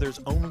what the others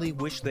only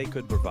wish they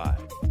could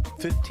provide.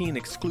 15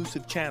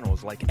 exclusive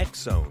channels like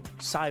X-Zone,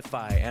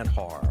 Sci-Fi, and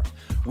Horror.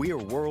 We are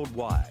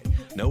worldwide.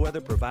 No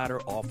other provider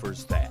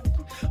offers that.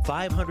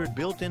 500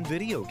 built-in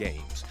video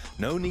games.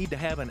 No need to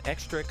have an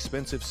extra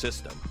expensive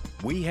system.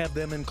 We have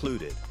them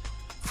included.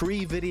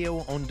 Free video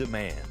on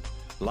demand.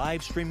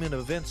 Live streaming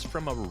events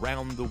from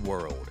around the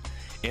world.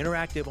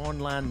 Interactive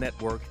online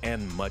network,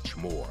 and much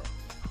more.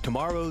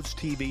 Tomorrow's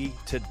TV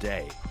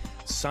today.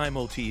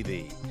 Simul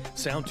TV.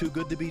 Sound too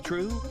good to be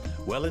true?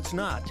 Well, it's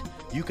not.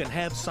 You can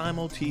have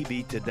Simul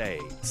TV today.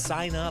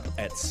 Sign up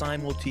at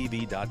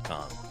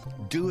simultv.com.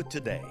 Do it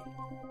today.